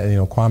bench, and I had,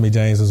 Kwame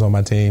James was on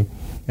my team,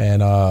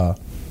 and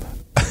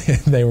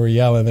they were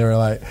yelling. They were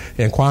like,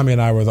 and Kwame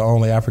and I were the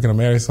only African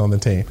Americans on the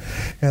team.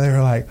 And they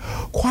were like,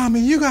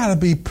 Kwame, you got to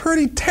be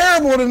pretty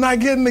terrible to not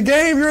get in the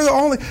game. You're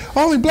the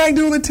only black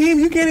dude on the team.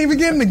 You can't even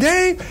get in the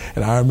game.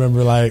 And I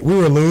remember, like, we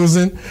were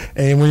losing.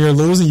 And when you're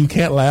losing, you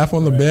can't laugh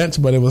on the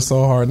bench. But it was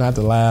so hard not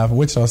to laugh.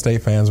 Wichita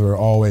State fans were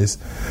always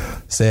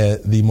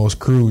said the most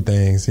crude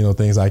things,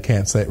 things I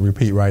can't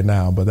repeat right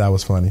now. But that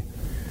was funny.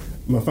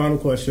 My final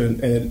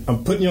question, and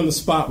I'm putting you on the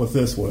spot with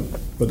this one,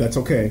 but that's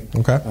okay.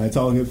 Okay. It's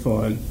all good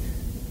fun.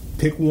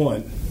 Pick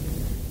one.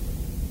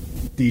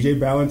 DJ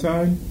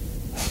Ballantyne,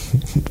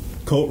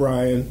 Colt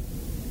Ryan,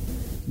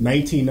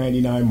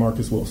 1999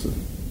 Marcus Wilson.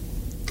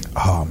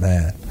 Oh,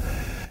 man.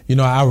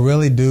 I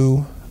really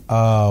do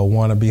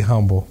want to be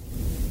humble.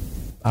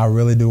 I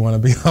really do want to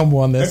be humble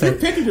on this. If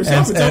you're picking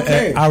yourself, it's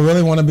okay. And I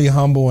really want to be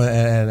humble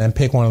and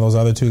pick one of those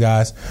other two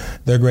guys.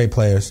 They're great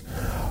players.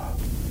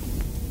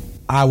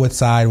 I would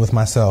side with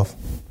myself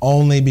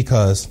only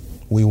because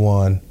we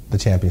won the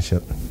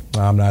championship.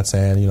 I'm not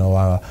saying,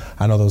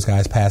 I know those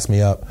guys passed me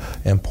up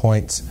in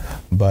points,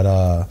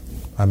 but,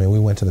 we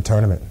went to the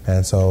tournament,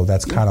 and so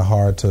that's kind of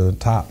hard to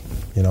top,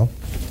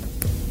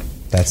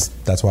 That's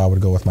why I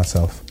would go with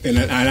myself. And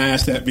I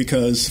ask that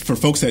because for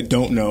folks that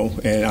don't know,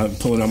 and I'm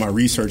pulling on my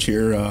research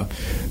here,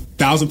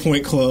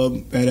 1,000-point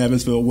club at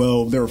Evansville.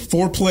 Well, there are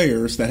 4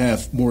 players that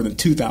have more than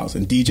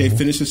 2,000. DJ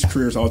finished his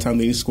career as all-time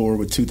leading scorer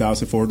with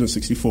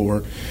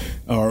 2,464,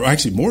 or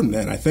actually more than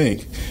that, I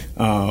think.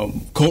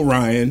 Colt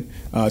Ryan,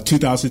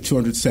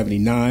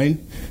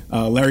 2,279.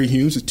 Larry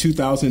Hughes with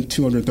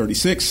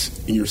 2,236,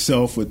 and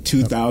yourself with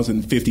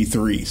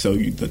 2,053. So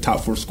the top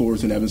 4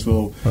 scorers in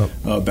Evansville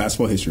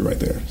basketball history right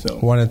there. So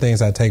one of the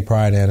things I take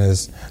pride in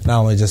is not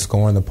only just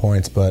scoring the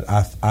points, but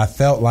I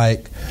felt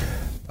like,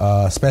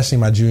 especially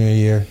my junior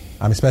year,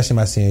 especially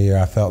my senior year,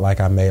 I felt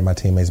like I made my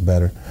teammates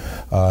better.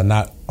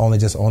 Not only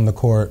just on the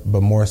court,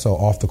 but more so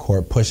off the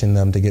court, pushing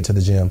them to get to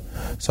the gym.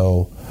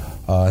 So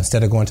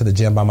instead of going to the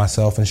gym by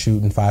myself and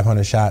shooting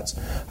 500 shots,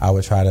 I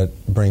would try to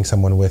bring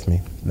someone with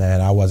me.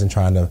 And I wasn't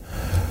trying to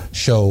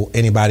show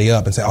anybody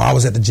up and say, I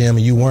was at the gym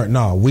and you weren't.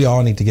 No, we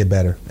all need to get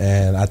better.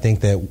 And I think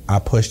that I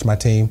pushed my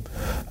team,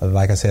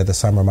 like I said, the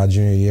summer of my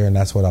junior year, and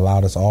that's what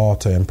allowed us all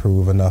to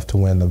improve enough to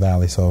win the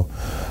Valley. So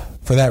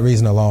for that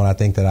reason alone, I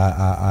think that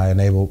I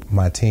enabled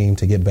my team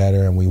to get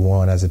better, and we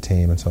won as a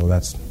team, and so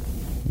that's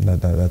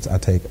I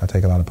take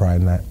a lot of pride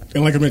in that.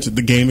 And like I mentioned,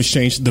 the game has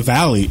changed. The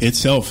Valley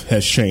itself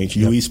has changed.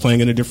 Yep. UE's playing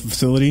in a different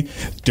facility,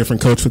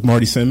 different coach with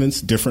Marty Simmons,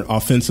 different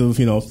offensive,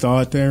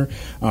 thought there.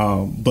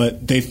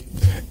 But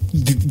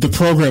the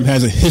program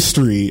has a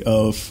history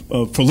of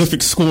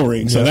prolific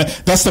scoring. So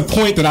that's the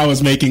point that I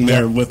was making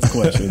there with the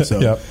question.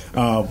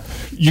 So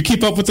you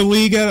keep up with the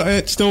league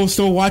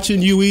still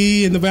watching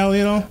UE in the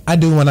Valley at all? I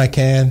do when I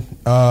can.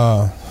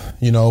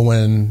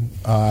 When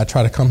I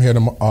try to come here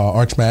to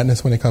Arch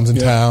Madness when it comes in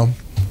town.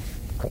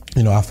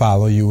 I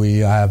follow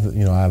UE. I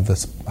have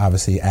this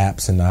obviously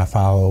apps, and I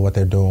follow what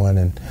they're doing,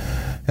 and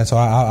so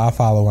I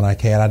follow when I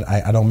can.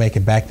 I don't make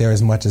it back there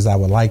as much as I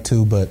would like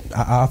to, but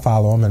I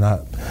follow them,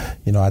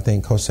 and I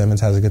think Coach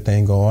Simmons has a good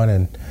thing going,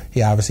 and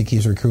he obviously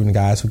keeps recruiting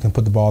guys who can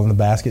put the ball in the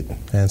basket,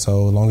 and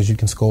so as long as you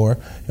can score,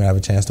 you have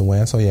a chance to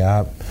win. So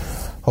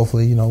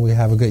hopefully, we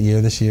have a good year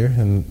this year,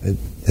 and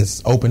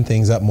it's opened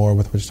things up more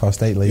with Wichita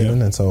State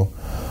leaving, and so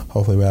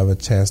hopefully we have a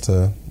chance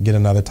to get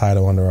another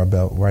title under our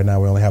belt. Right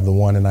now we only have the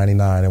one in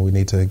 '99, and we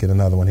need to get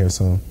another one here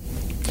soon.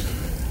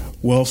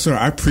 Well, sir,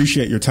 I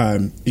appreciate your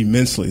time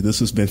immensely. This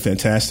has been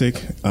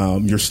fantastic.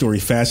 Your story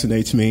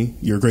fascinates me.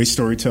 You're a great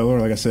storyteller.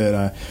 Like I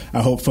said,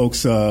 I hope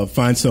folks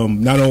find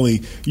some. Not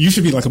only you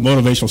should be like a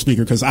motivational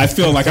speaker, because I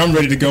feel like I'm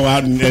ready to go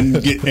out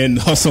and get and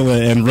hustle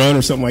and run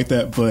or something like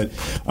that. But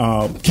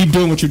keep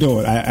doing what you're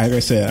doing. Like I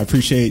said, I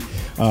appreciate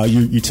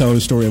you telling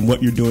the story and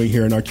what you're doing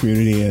here in our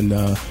community, and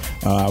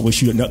I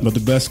wish you nothing but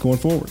the best going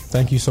forward.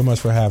 Thank you so much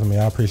for having me.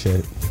 I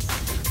appreciate it.